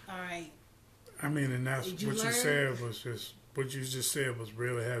 all right. I mean, and that's what you said was just, what you just said was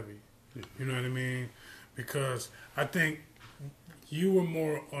really heavy. You know what I mean? Because I think you were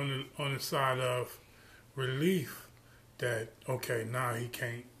more on the side of relief that, okay, now he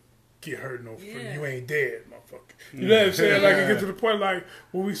can't get hurt no free. Yeah. You ain't dead, motherfucker. You know what I'm saying? Like, it get to the point, like,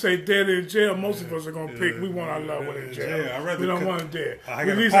 when we say dead in jail, most of us are going to pick, we want our loved one in jail. Yeah, I'd rather we don't want him dead. I At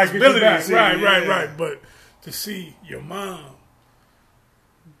got a least I get you possibility back. to see Right, it, right, yeah. right. But to see your mom,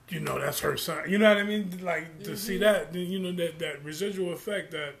 you know, that's her son. You know what I mean? Like, to see that, then, you know, that residual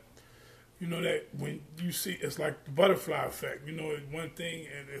effect that, you know, that when you see, it's like the butterfly effect. You know, it's one thing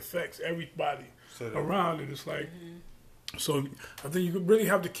and it affects everybody around it. It's like, so I think you really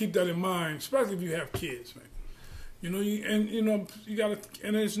have to keep that in mind, especially if you have kids, man. You know, you gotta,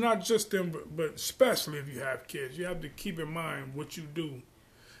 and it's not just them, but especially if you have kids, you have to keep in mind what you do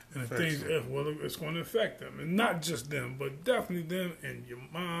and the things. Well, it's going to affect them, and not just them, but definitely them and your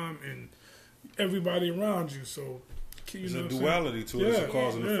mom and everybody around you. So, there's a duality to it. It's a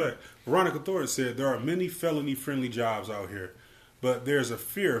cause and effect. Veronica Thornton said there are many felony-friendly jobs out here, but there's a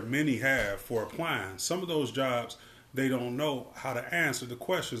fear many have for applying. Some of those jobs, they don't know how to answer the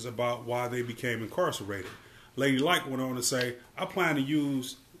questions about why they became incarcerated. Lady Light went on to say, I plan to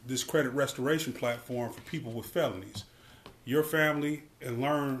use this credit restoration platform for people with felonies. Your family and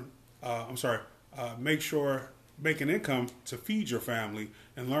make an income to feed your family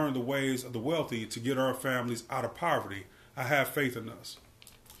and learn the ways of the wealthy to get our families out of poverty. I have faith in us.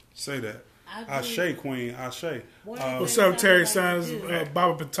 Say that. Ashe, Queen, Ashe. What's up, Terry Sanders?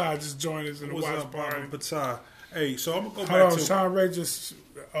 Baba Patah just joined us in the What's watch up, party. Baba Patah? Hey, so I'm going to go Hold back on, to... Sean Ray just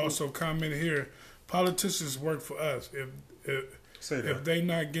also commented here, politicians work for us. If they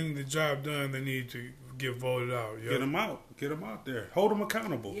not getting the job done, they need to get voted out. Yep. Get them out. Get them out there. Hold them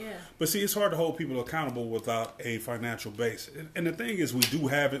accountable. Yeah. But see, it's hard to hold people accountable without a financial base. And the thing is, we do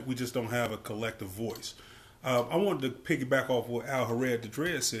have it. We just don't have a collective voice. I wanted to piggyback off what Al Hared the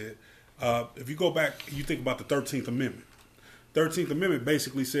Dread said. If you go back, you think about the 13th Amendment. 13th Amendment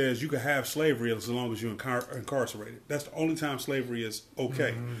basically says you can have slavery as long as you're incarcerated. That's the only time slavery is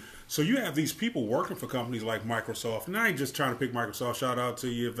okay. Mm-hmm. So you have these people working for companies like Microsoft. And I ain't just trying to pick Microsoft. Shout out to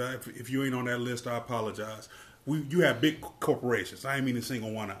you. If you ain't on that list, I apologize. You have big corporations. I ain't mean to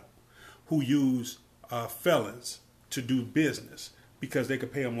single one out. Who use felons to do business because they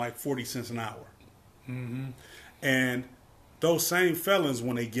could pay them like 40 cents an hour. Mm-hmm. And those same felons,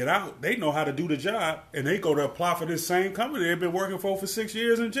 when they get out, they know how to do the job, and they go to apply for this same company they've been working for 6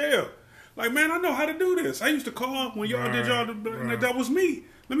 years in jail. Like, man, I know how to do this. I used to call when y'all did y'all, that was me.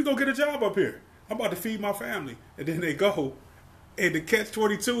 Let me go get a job up here. I'm about to feed my family. And then they go, and the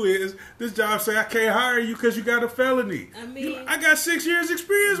catch-22 is, this job say, I can't hire you because you got a felony. I mean, I got 6 years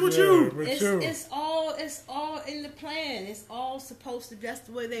experience with you. It's all in the plan. It's all supposed to be, that's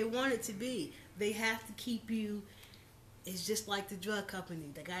the way they want it to be. They have to keep you. It's just like the drug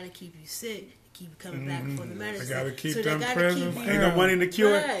company. They got to keep you sick, keep you coming back for the medicine. They got to keep so them present. Ain't no money in the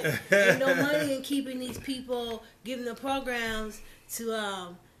cure. Right. Ain't no money in keeping these people, giving them programs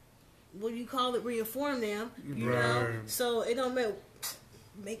to, what do you call it, reinform them. You know? So it don't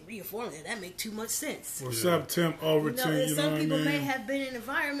make reinform them. That make too much sense. What's up, Tim Overton? You know some people what I mean? may have been in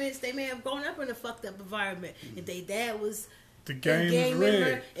environments, they may have grown up in a fucked up environment. If their dad was the gang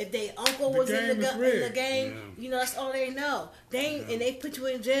member, if their uncle was in the game, you know, that's all they know. They ain't, and they put you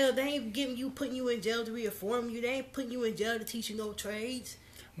in jail. They ain't putting you in jail to reform you. They ain't putting you in jail to teach you no trades.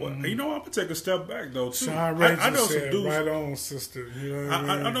 Well, you know, I'm gonna take a step back though too. I know some dudes. Right on, sister. You know what I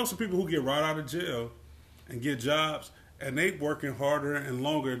mean? I know some people who get right out of jail and get jobs, and they working harder and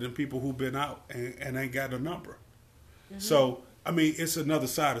longer than people who've been out and ain't got a number. Mm-hmm. So. I mean, it's another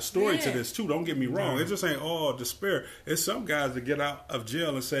side of the story to this, too. Don't get me wrong. It just ain't all despair. It's some guys that get out of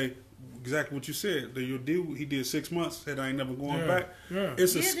jail and say exactly what you said. He did 6 months, said I ain't never going back. Yeah. There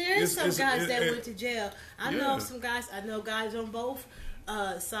is some guys that went to jail. I know some guys. I know guys on both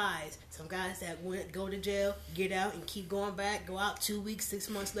sides. Some guys that go to jail, get out, and keep going back. Go out 2 weeks, 6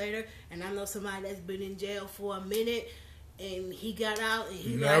 months later. And I know somebody that's been in jail for a minute, and he got out, and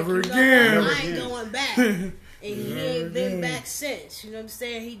he never again. I ain't going back. And he ain't been back since. You know what I'm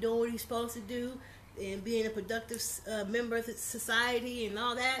saying? He doing what he's supposed to do and being a productive member of society and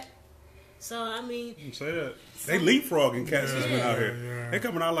all that. So, I mean... You say that. They leapfrogging cats that's been out here. Yeah. They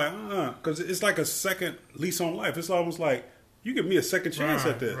coming out like, because it's like a second lease on life. It's almost like, you give me a second chance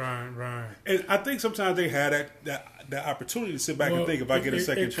at this. Right. And I think sometimes they had that opportunity to sit back and think if I get a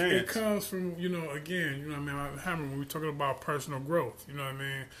second chance. It comes from, again, what I mean, when we're talking about personal growth, you know what I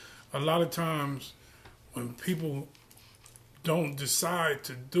mean? A lot of times... when people don't decide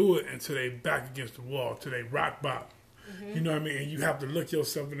to do it until they back against the wall, till they rock bottom. Mm-hmm. You know what I mean? And you have to look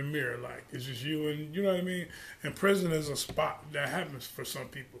yourself in the mirror like, it's just you and, you know what I mean? And prison is a spot that happens for some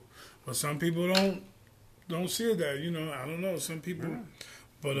people. But some people don't see it that, I don't know. Some people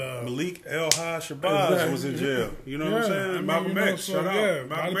But Malik El-Shabazz was in jail. You know what I'm saying? I mean, Malcolm X, so, shout out. yeah,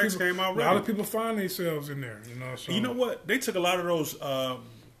 Malcolm X came out A ready. lot of people find themselves in there. So. You know what? They took a lot of those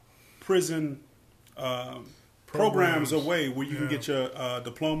prison programs away where you can get your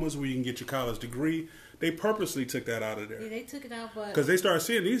diplomas, where you can get your college degree. They purposely took that out of there. Yeah, they took it out, but Because they started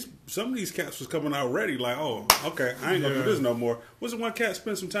seeing some of these cats was coming out ready, like, oh, okay, I ain't gonna do this no more. Was it one cat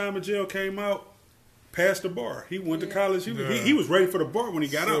spent some time in jail, came out, passed the bar. He went to college. He was ready for the bar when he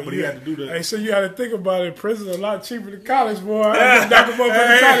got out, but he had to do the. Hey, so you had to think about it. Prison a lot cheaper than college, boy. I knock a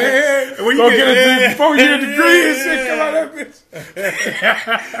motherfucker out of head. Go get a degree before you get a degree and shit. Come out that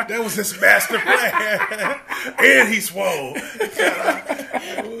bitch. That was his master plan, and he swole.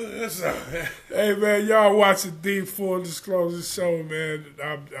 Hey man, y'all watching the Full Disclosure Show, man.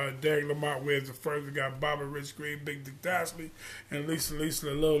 I'm Derek Lamont Wins the first. We got Bobby Rich Green, Big Dick Dashley, and Lisa,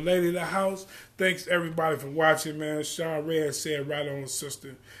 the little lady in the house. Thanks everybody for watching, man. Sean Red said right on,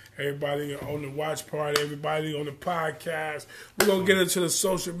 sister. Everybody on the watch party, everybody on the podcast. We're gonna get into the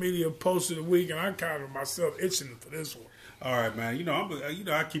social media post of the week, and I kind of myself itching for this one. All right, man.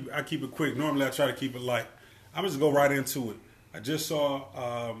 I keep it quick. Normally, I try to keep it light. I'm just gonna go right into it. I just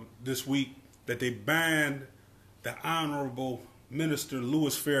saw this week that they banned the Honorable Minister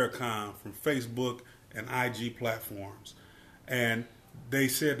Louis Farrakhan from Facebook and IG platforms. And they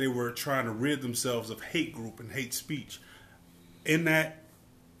said they were trying to rid themselves of hate group and hate speech. In that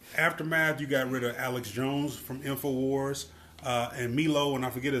aftermath, you got rid of Alex Jones from InfoWars and Milo, and I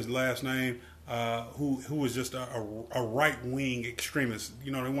forget his last name, who was just a right-wing extremist.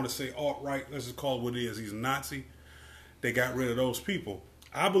 You know, they want to say alt-right. Let's just call it what it is. He's a Nazi. They got rid of those people.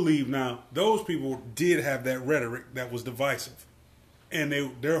 I believe now those people did have that rhetoric that was divisive. And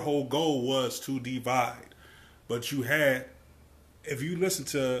their whole goal was to divide. But you had, if you listen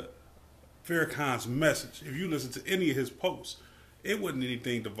to Farrakhan's message, if you listen to any of his posts, it wasn't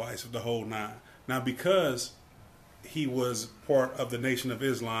anything divisive the whole nine. Now, because he was part of the Nation of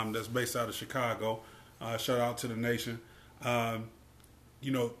Islam that's based out of Chicago, shout out to the nation,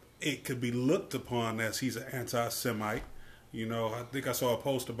 it could be looked upon as he's an anti-Semite. I think I saw a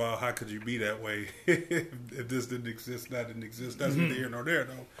post about how could you be that way if this didn't exist, that didn't exist. That's neither here nor there,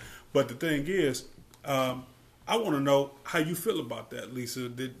 though. But the thing is, I want to know how you feel about that, Lisa.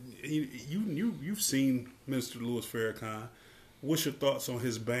 Did you've seen Mr. Louis Farrakhan? What's your thoughts on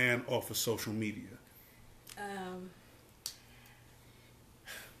his ban off of social media?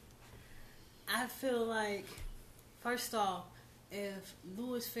 I feel like, first off, if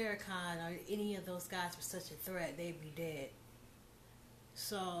Louis Farrakhan or any of those guys were such a threat, they'd be dead.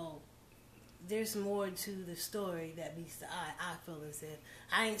 So there's more to the story that meets the eye. I feel as if,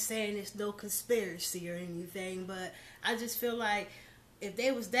 I ain't saying it's no conspiracy or anything, but I just feel like if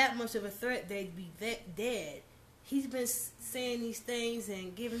they was that much of a threat, they'd be dead. He's been saying these things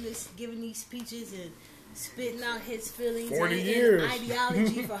and giving these speeches and spitting out his feelings 40 and years.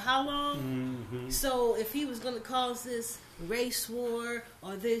 ideology for how long? Mm-hmm. So if he was going to cause this race war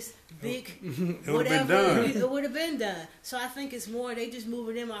or this big whatever, it would have been done. So I think it's more they just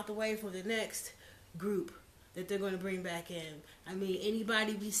moving them out the way for the next group that they're going to bring back in. I mean,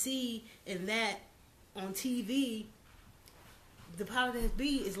 anybody we see in that on TV, the power that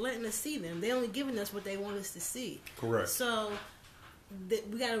be is letting us see them. They only giving us what they want us to see. Correct. So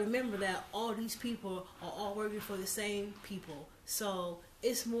we got to remember that all these people are all working for the same people. So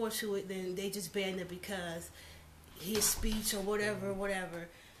it's more to it than they just banned it because his speech or whatever.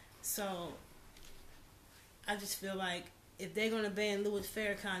 So I just feel like if they're going to ban Louis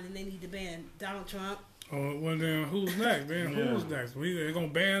Farrakhan, then they need to ban Donald Trump. Oh, well then who's next? Who's next? They going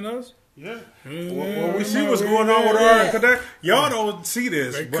to ban us? Yeah. Well, we see what's going on with our connection. Y'all don't see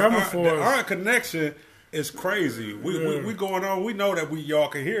this. They coming for us. Our connection is crazy. We going on. We know that y'all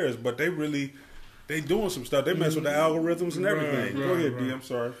can hear us, but they doing some stuff. They mess with the algorithms and everything. Go ahead, D. I'm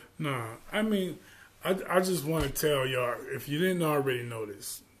sorry. Nah, I mean, I just want to tell y'all, if you didn't already know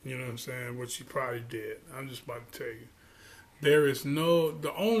this, you know what I'm saying, which you probably did, I'm just about to tell you,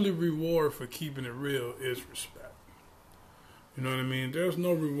 the only reward for keeping it real is respect. You know what I mean? There's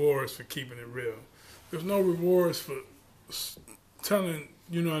no rewards for keeping it real. There's no rewards for telling,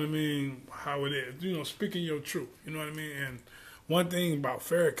 you know what I mean, how it is. Speaking your truth. You know what I mean? And one thing about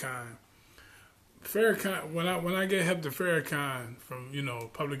Farrakhan, when I get help to Farrakhan from,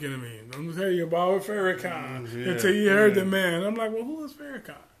 Public Enemy, I'm going to tell you about Farrakhan until you heard the man. I'm like, well, who is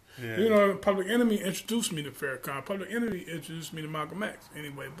Farrakhan? Yeah. Public Enemy introduced me to Farrakhan. Public Enemy introduced me to Malcolm X.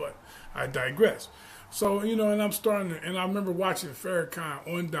 Anyway, but I digress. So, and I'm starting to, and I remember watching Farrakhan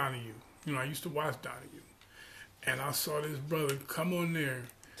on Donahue. I used to watch Donahue. And I saw this brother come on there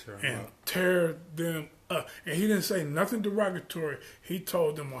and tear them up. And he didn't say nothing derogatory. He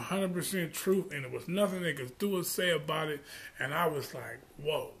told them 100% truth, and there was nothing they could do or say about it. And I was like,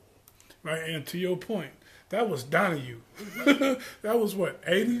 whoa. Right? And to your point, that was Donahue. That was what,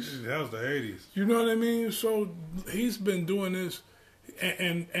 80s? That was the 80s. You know what I mean? So he's been doing this,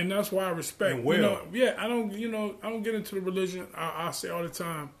 and that's why I respect. And well. You know, yeah, I don't get into the religion. I say all the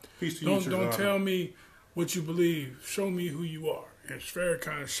time, Peace to you, don't tell me what you believe. Show me who you are. And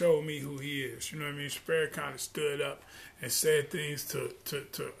Farrakhan showed me who he is. You know what I mean? Farrakhan stood up and said things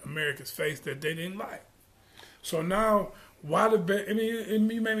to America's face that they didn't like. So now, why the ban? I mean, it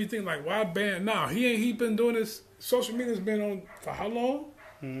made me think, like, why ban now? He been doing this. Social media's been on for how long?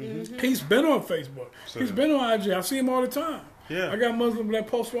 Mm-hmm. He's been on Facebook. He's been on IG. I see him all the time. Yeah. I got Muslims that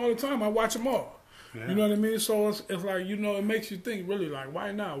post all the time. I watch them all. Yeah. You know what I mean? So it's like, you know, it makes you think, really, like,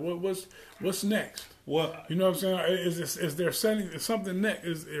 why now? What's next? What? You know what I'm saying? Is there setting something next?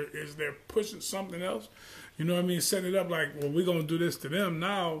 Is there pushing something else? You know what I mean? Set it up like, well, we're gonna do this to them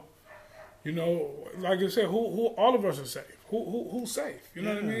now. You know, like I said, who all of us are safe. Who's safe? You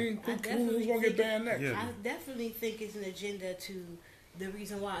know what I mean? Who's gonna get banned next? I definitely think it's an agenda to the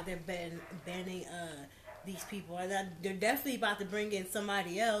reason why they're banning these people. They're definitely about to bring in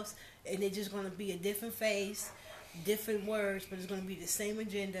somebody else, and they're just going to be a different face, different words, but it's going to be the same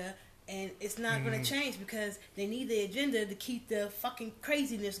agenda, and it's not going to change because they need the agenda to keep the fucking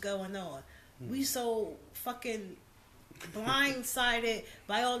craziness going on. We so fucking blindsided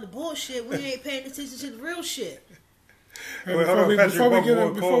by all the bullshit, we ain't paying attention to the real shit. Before we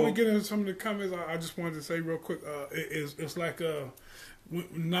get into some of the comments, I just wanted to say real quick, it's like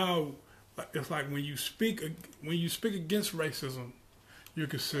now it's like when you speak against racism, you're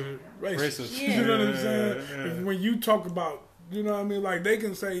considered racist. Yeah. You know what I'm saying? Yeah. When you talk about, you know what I mean, like they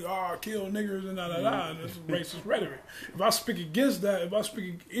can say, "Oh, kill niggers" and and it's racist rhetoric. If I speak against that,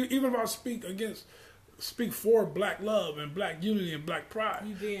 even if I speak for black love and black unity and black pride,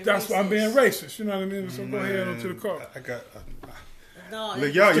 that's why I'm being racist. You know what I mean? So go ahead on to the call. I got. No,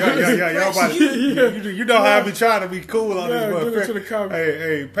 look, y'all about you know how I be trying to be cool on this. But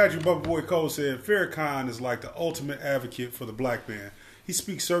hey, Patrick Bubba Boy Cole said Farrakhan is like the ultimate advocate for the black man. He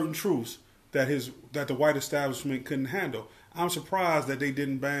speaks certain truths that the white establishment couldn't handle. I'm surprised that they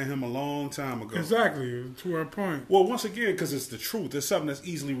didn't ban him a long time ago. Exactly, to our point. Well, once again, because it's the truth. It's something that's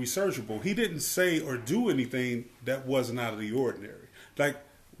easily researchable. He didn't say or do anything that wasn't out of the ordinary. Like,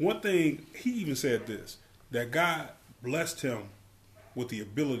 one thing, he even said this, that God blessed him with the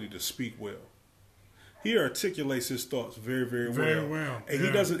ability to speak well. He articulates his thoughts very, very well. Very well.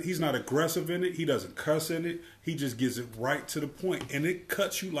 And he's not aggressive in it. He doesn't cuss in it. He just gives it right to the point. And it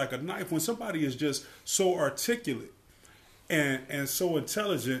cuts you like a knife when somebody is just so articulate and so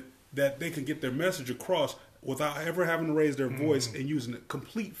intelligent that they can get their message across without ever having to raise their voice and using a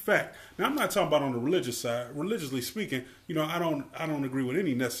complete fact. Now, I'm not talking about on the religious side. Religiously speaking, you know, I don't agree with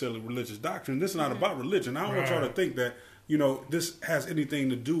any necessarily religious doctrine. This is not about religion. I don't want y'all to think that, you know, this has anything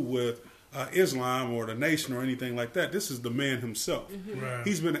to do with Islam or the nation or anything like that. This is the man himself. Right.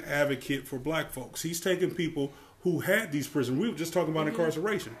 He's been an advocate for black folks. He's taken people who had these prisons. We were just talking about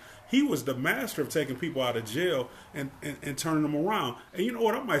incarceration. He was the master of taking people out of jail and turning them around. And you know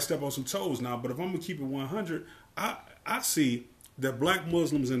what? I might step on some toes now, but if I'm going to keep it 100, I see that black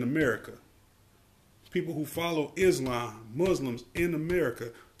Muslims in America, people who follow Islam, Muslims in America,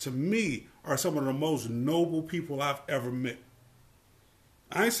 to me, are some of the most noble people I've ever met.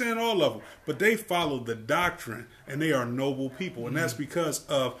 I ain't saying all of them, but they follow the doctrine, and they are noble people. And that's because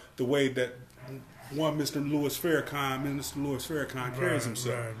of the way that Minister Louis Farrakhan carries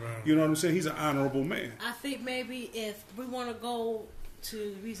himself. Right. You know what I'm saying? He's an honorable man. I think maybe if we want to go to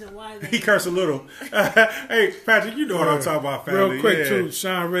the reason why he cursed a little. Hey, Patrick, you know what I'm talking about, family. Real quick, too,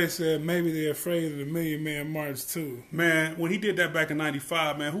 Sean Ray said maybe they're afraid of the Million Man March, too. Man, when he did that back in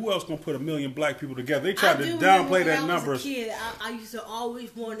 95, man, who else going to put 1 million black people together? They tried to downplay that number. As a kid, I used to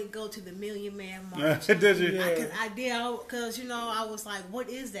always want to go to the Million Man March. Did you? Yeah. I did, because, you know, I was like, what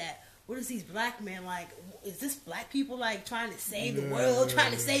is that? What is these black men like? Is this black people like trying to save the world,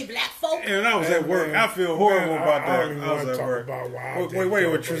 trying to save black folk? And I was at work. I feel horrible about that. I was at work. Wait.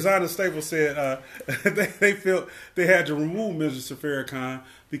 What Trezana Staples said, they felt they had to remove Mr. Farrakhan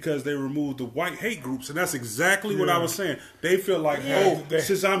because they removed the white hate groups, and that's exactly what I was saying. They feel like,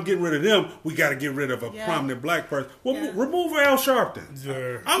 since I'm getting rid of them, we got to get rid of a prominent black person. Well, remove Al Sharpton.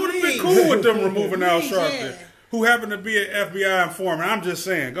 Yeah. I would have been cool with them removing Al Sharpton. Who happened to be an FBI informant. I'm just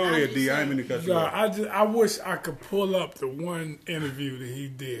saying. Go ahead, D. I ain't mean to cut you off. I wish I could pull up the one interview that he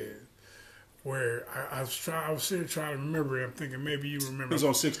did where I was sitting trying to remember it. I'm thinking maybe you remember. It was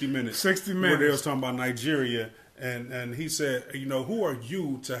on 60 Minutes. 60 Minutes. Where they was talking about Nigeria and he said, you know, who are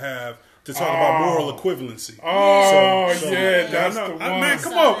you to talk about moral equivalency? Oh, So, yeah, that's the one. Man,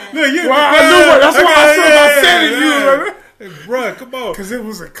 come on. Look, I knew it. That's why I said it. You, Bruh, come on. because it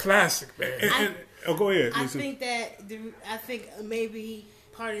was a classic, man. Go ahead. I Listen. think that maybe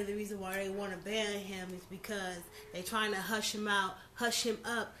part of the reason why they want to ban him is because they're trying to hush him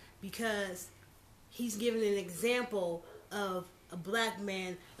up, because he's giving an example of a black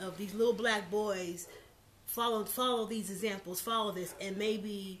man, of these little black boys. Follow these examples, follow this, and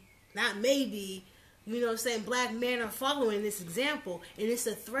not maybe, you know what I'm saying, black men are following this example, and it's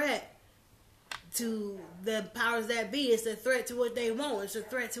a threat to the powers that be. It's a threat to what they want. It's a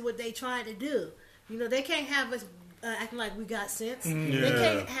threat to what they trying to do. You know, they can't have us acting like we got sense. They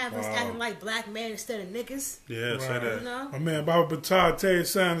can't have us acting like black men instead of niggas. Yeah, say that. You know? My man, Baba Batar Terry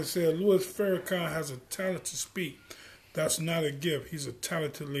Sanders said, Louis Farrakhan has a talent to speak. That's not a gift. He's a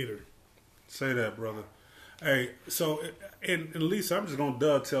talented leader. Say that, brother. Hey, so, and Lisa, I'm just going to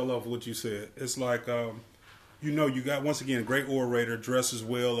dovetail off what you said. It's like, you know, you got, once again, a great orator, dresses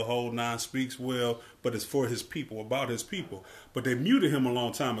well, the whole nine, speaks well, but it's for his people, about his people. But they muted him a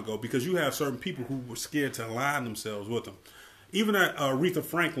long time ago because you have certain people who were scared to align themselves with him. Even at Aretha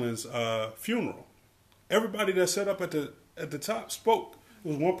Franklin's funeral, everybody that sat up at the top spoke. It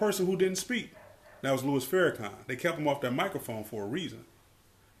was one person who didn't speak. That was Louis Farrakhan. They kept him off that microphone for a reason.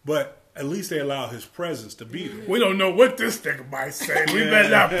 But at least they allowed his presence to be there. We don't know what this nigga might say. We better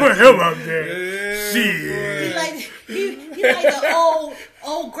not put him up there. Shit. He like the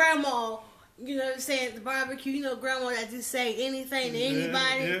old grandma. You know what I'm saying? The barbecue, you know, grandma that just say anything to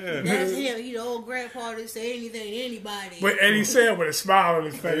anybody. Yeah. That's him. He the old grandpa that say anything to anybody. And he said with a smile on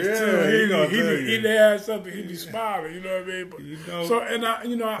his face too. He had something. He'd be smiling. You know what I mean? But, you know, so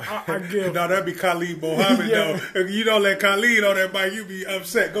I give. No, that'd be Khalid Mohammed though. If you don't let Khalid on that bike, you be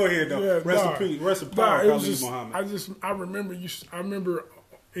upset. Go ahead though. Yeah, Rest in peace. Rest in power, Khalid Mohammed. I remember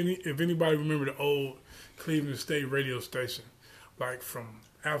if anybody remember the old Cleveland State radio station, like from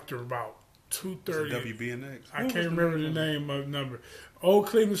after about 2:30. WBNX. I can't remember the name of the number. Old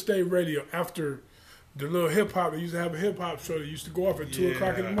Cleveland State Radio, after the little hip hop, they used to have a hip hop show that used to go off at 2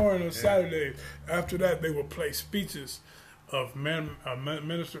 o'clock in the morning on Saturdays. After that, they would play speeches of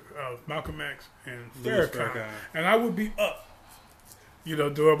Minister Malcolm X and Farrakhan. And I would be up, you know,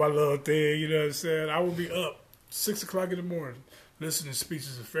 doing my little thing, you know what I'm saying? I would be up 6 o'clock in the morning listening to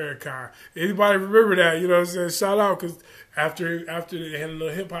speeches of Farrakhan. Anybody remember that? You know what I'm saying? Shout out, because after they had a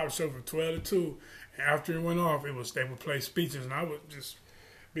little hip hop show from 12 to 2, and after it went off, they would play speeches, and I would just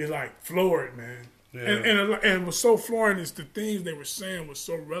be like floored, man. Yeah. And it was so flooring. Is the things they were saying was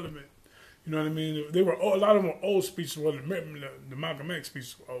so relevant. You know what I mean? They were a lot of them were old speeches. Well, the Malcolm X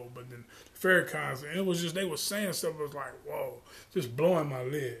speeches were old, but then Farrakhan's, and it was just they were saying stuff that was like, whoa, just blowing my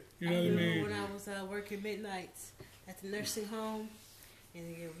lid. You know what I mean? When I was working midnights at the nursing home, and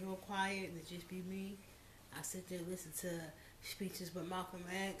it get real quiet, and it just be me, I sit there and listen to speeches with Malcolm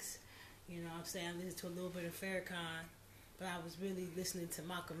X. You know what I'm saying? I listened to a little bit of Farrakhan, but I was really listening to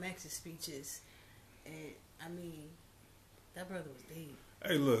Malcolm X's speeches. And, I mean, that brother was deep.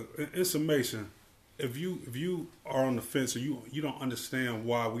 Hey, look, in summation, if you are on the fence or you don't understand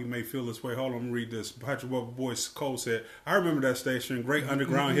why we may feel this way, hold on, let me read this. Patrick Webber Boyce Cole said, I remember that station, great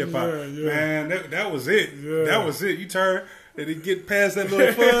underground hip-hop. Man, that was it. Yeah. That was it. You turn and it get past that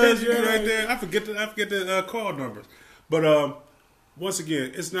little fuzz right there. I forget the call numbers. But once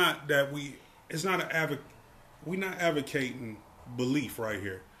again, it's not that we're not advocating belief right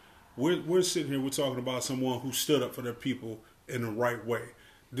here. We're sitting here, we're talking about someone who stood up for their people in the right way.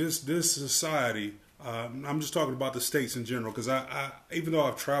 This society, I'm just talking about the states in general, because I even though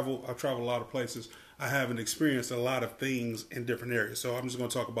I've traveled a lot of places, I haven't experienced a lot of things in different areas. So I'm just going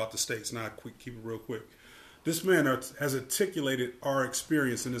to talk about the states, not keep it real quick. This man has articulated our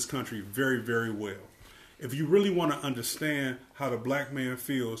experience in this country very, very well. If you really want to understand how the black man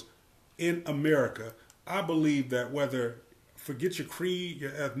feels in America, I believe that forget your creed, your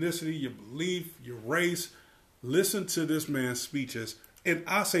ethnicity, your belief, your race, listen to this man's speeches, and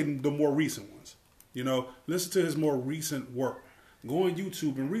I say the more recent ones. You know, listen to his more recent work. Go on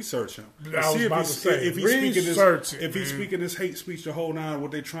YouTube and research him. If he's speaking this hate speech the whole nine,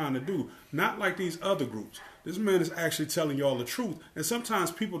 what they're trying to do. Not like these other groups. This man is actually telling y'all the truth. And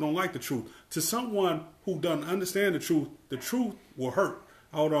sometimes people don't like the truth. To someone who doesn't understand the truth will hurt.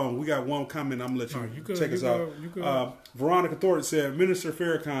 Hold on, we got one comment. I'm going to let you take us out. Veronica Thornton said, Minister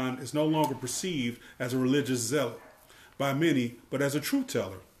Farrakhan is no longer perceived as a religious zealot by many, but as a truth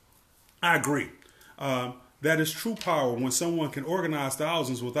teller. I agree. That is true power when someone can organize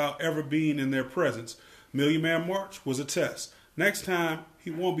thousands without ever being in their presence. Million Man March was a test. Next time,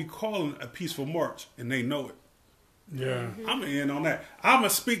 he won't be calling a peaceful march, and they know it. Yeah. I'm in on that. I'm gonna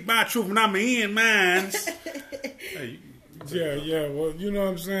speak my truth and I'm in mine. Hey, Yeah. Well, you know what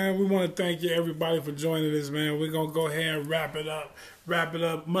I'm saying? We want to thank you, everybody, for joining us, man. We're going to go ahead and wrap it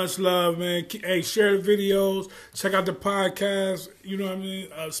up. Much love, man. Hey, share the videos. Check out the podcast. You know what I mean?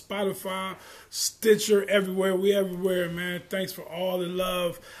 Spotify, Stitcher, everywhere. We everywhere, man. Thanks for all the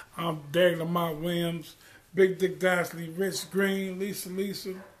love. I'm Derek Lamont Williams, Big Dick Dashley, Rich Green, Lisa,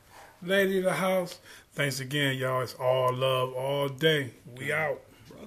 Lady of the House. Thanks again, y'all. It's all love all day. We out.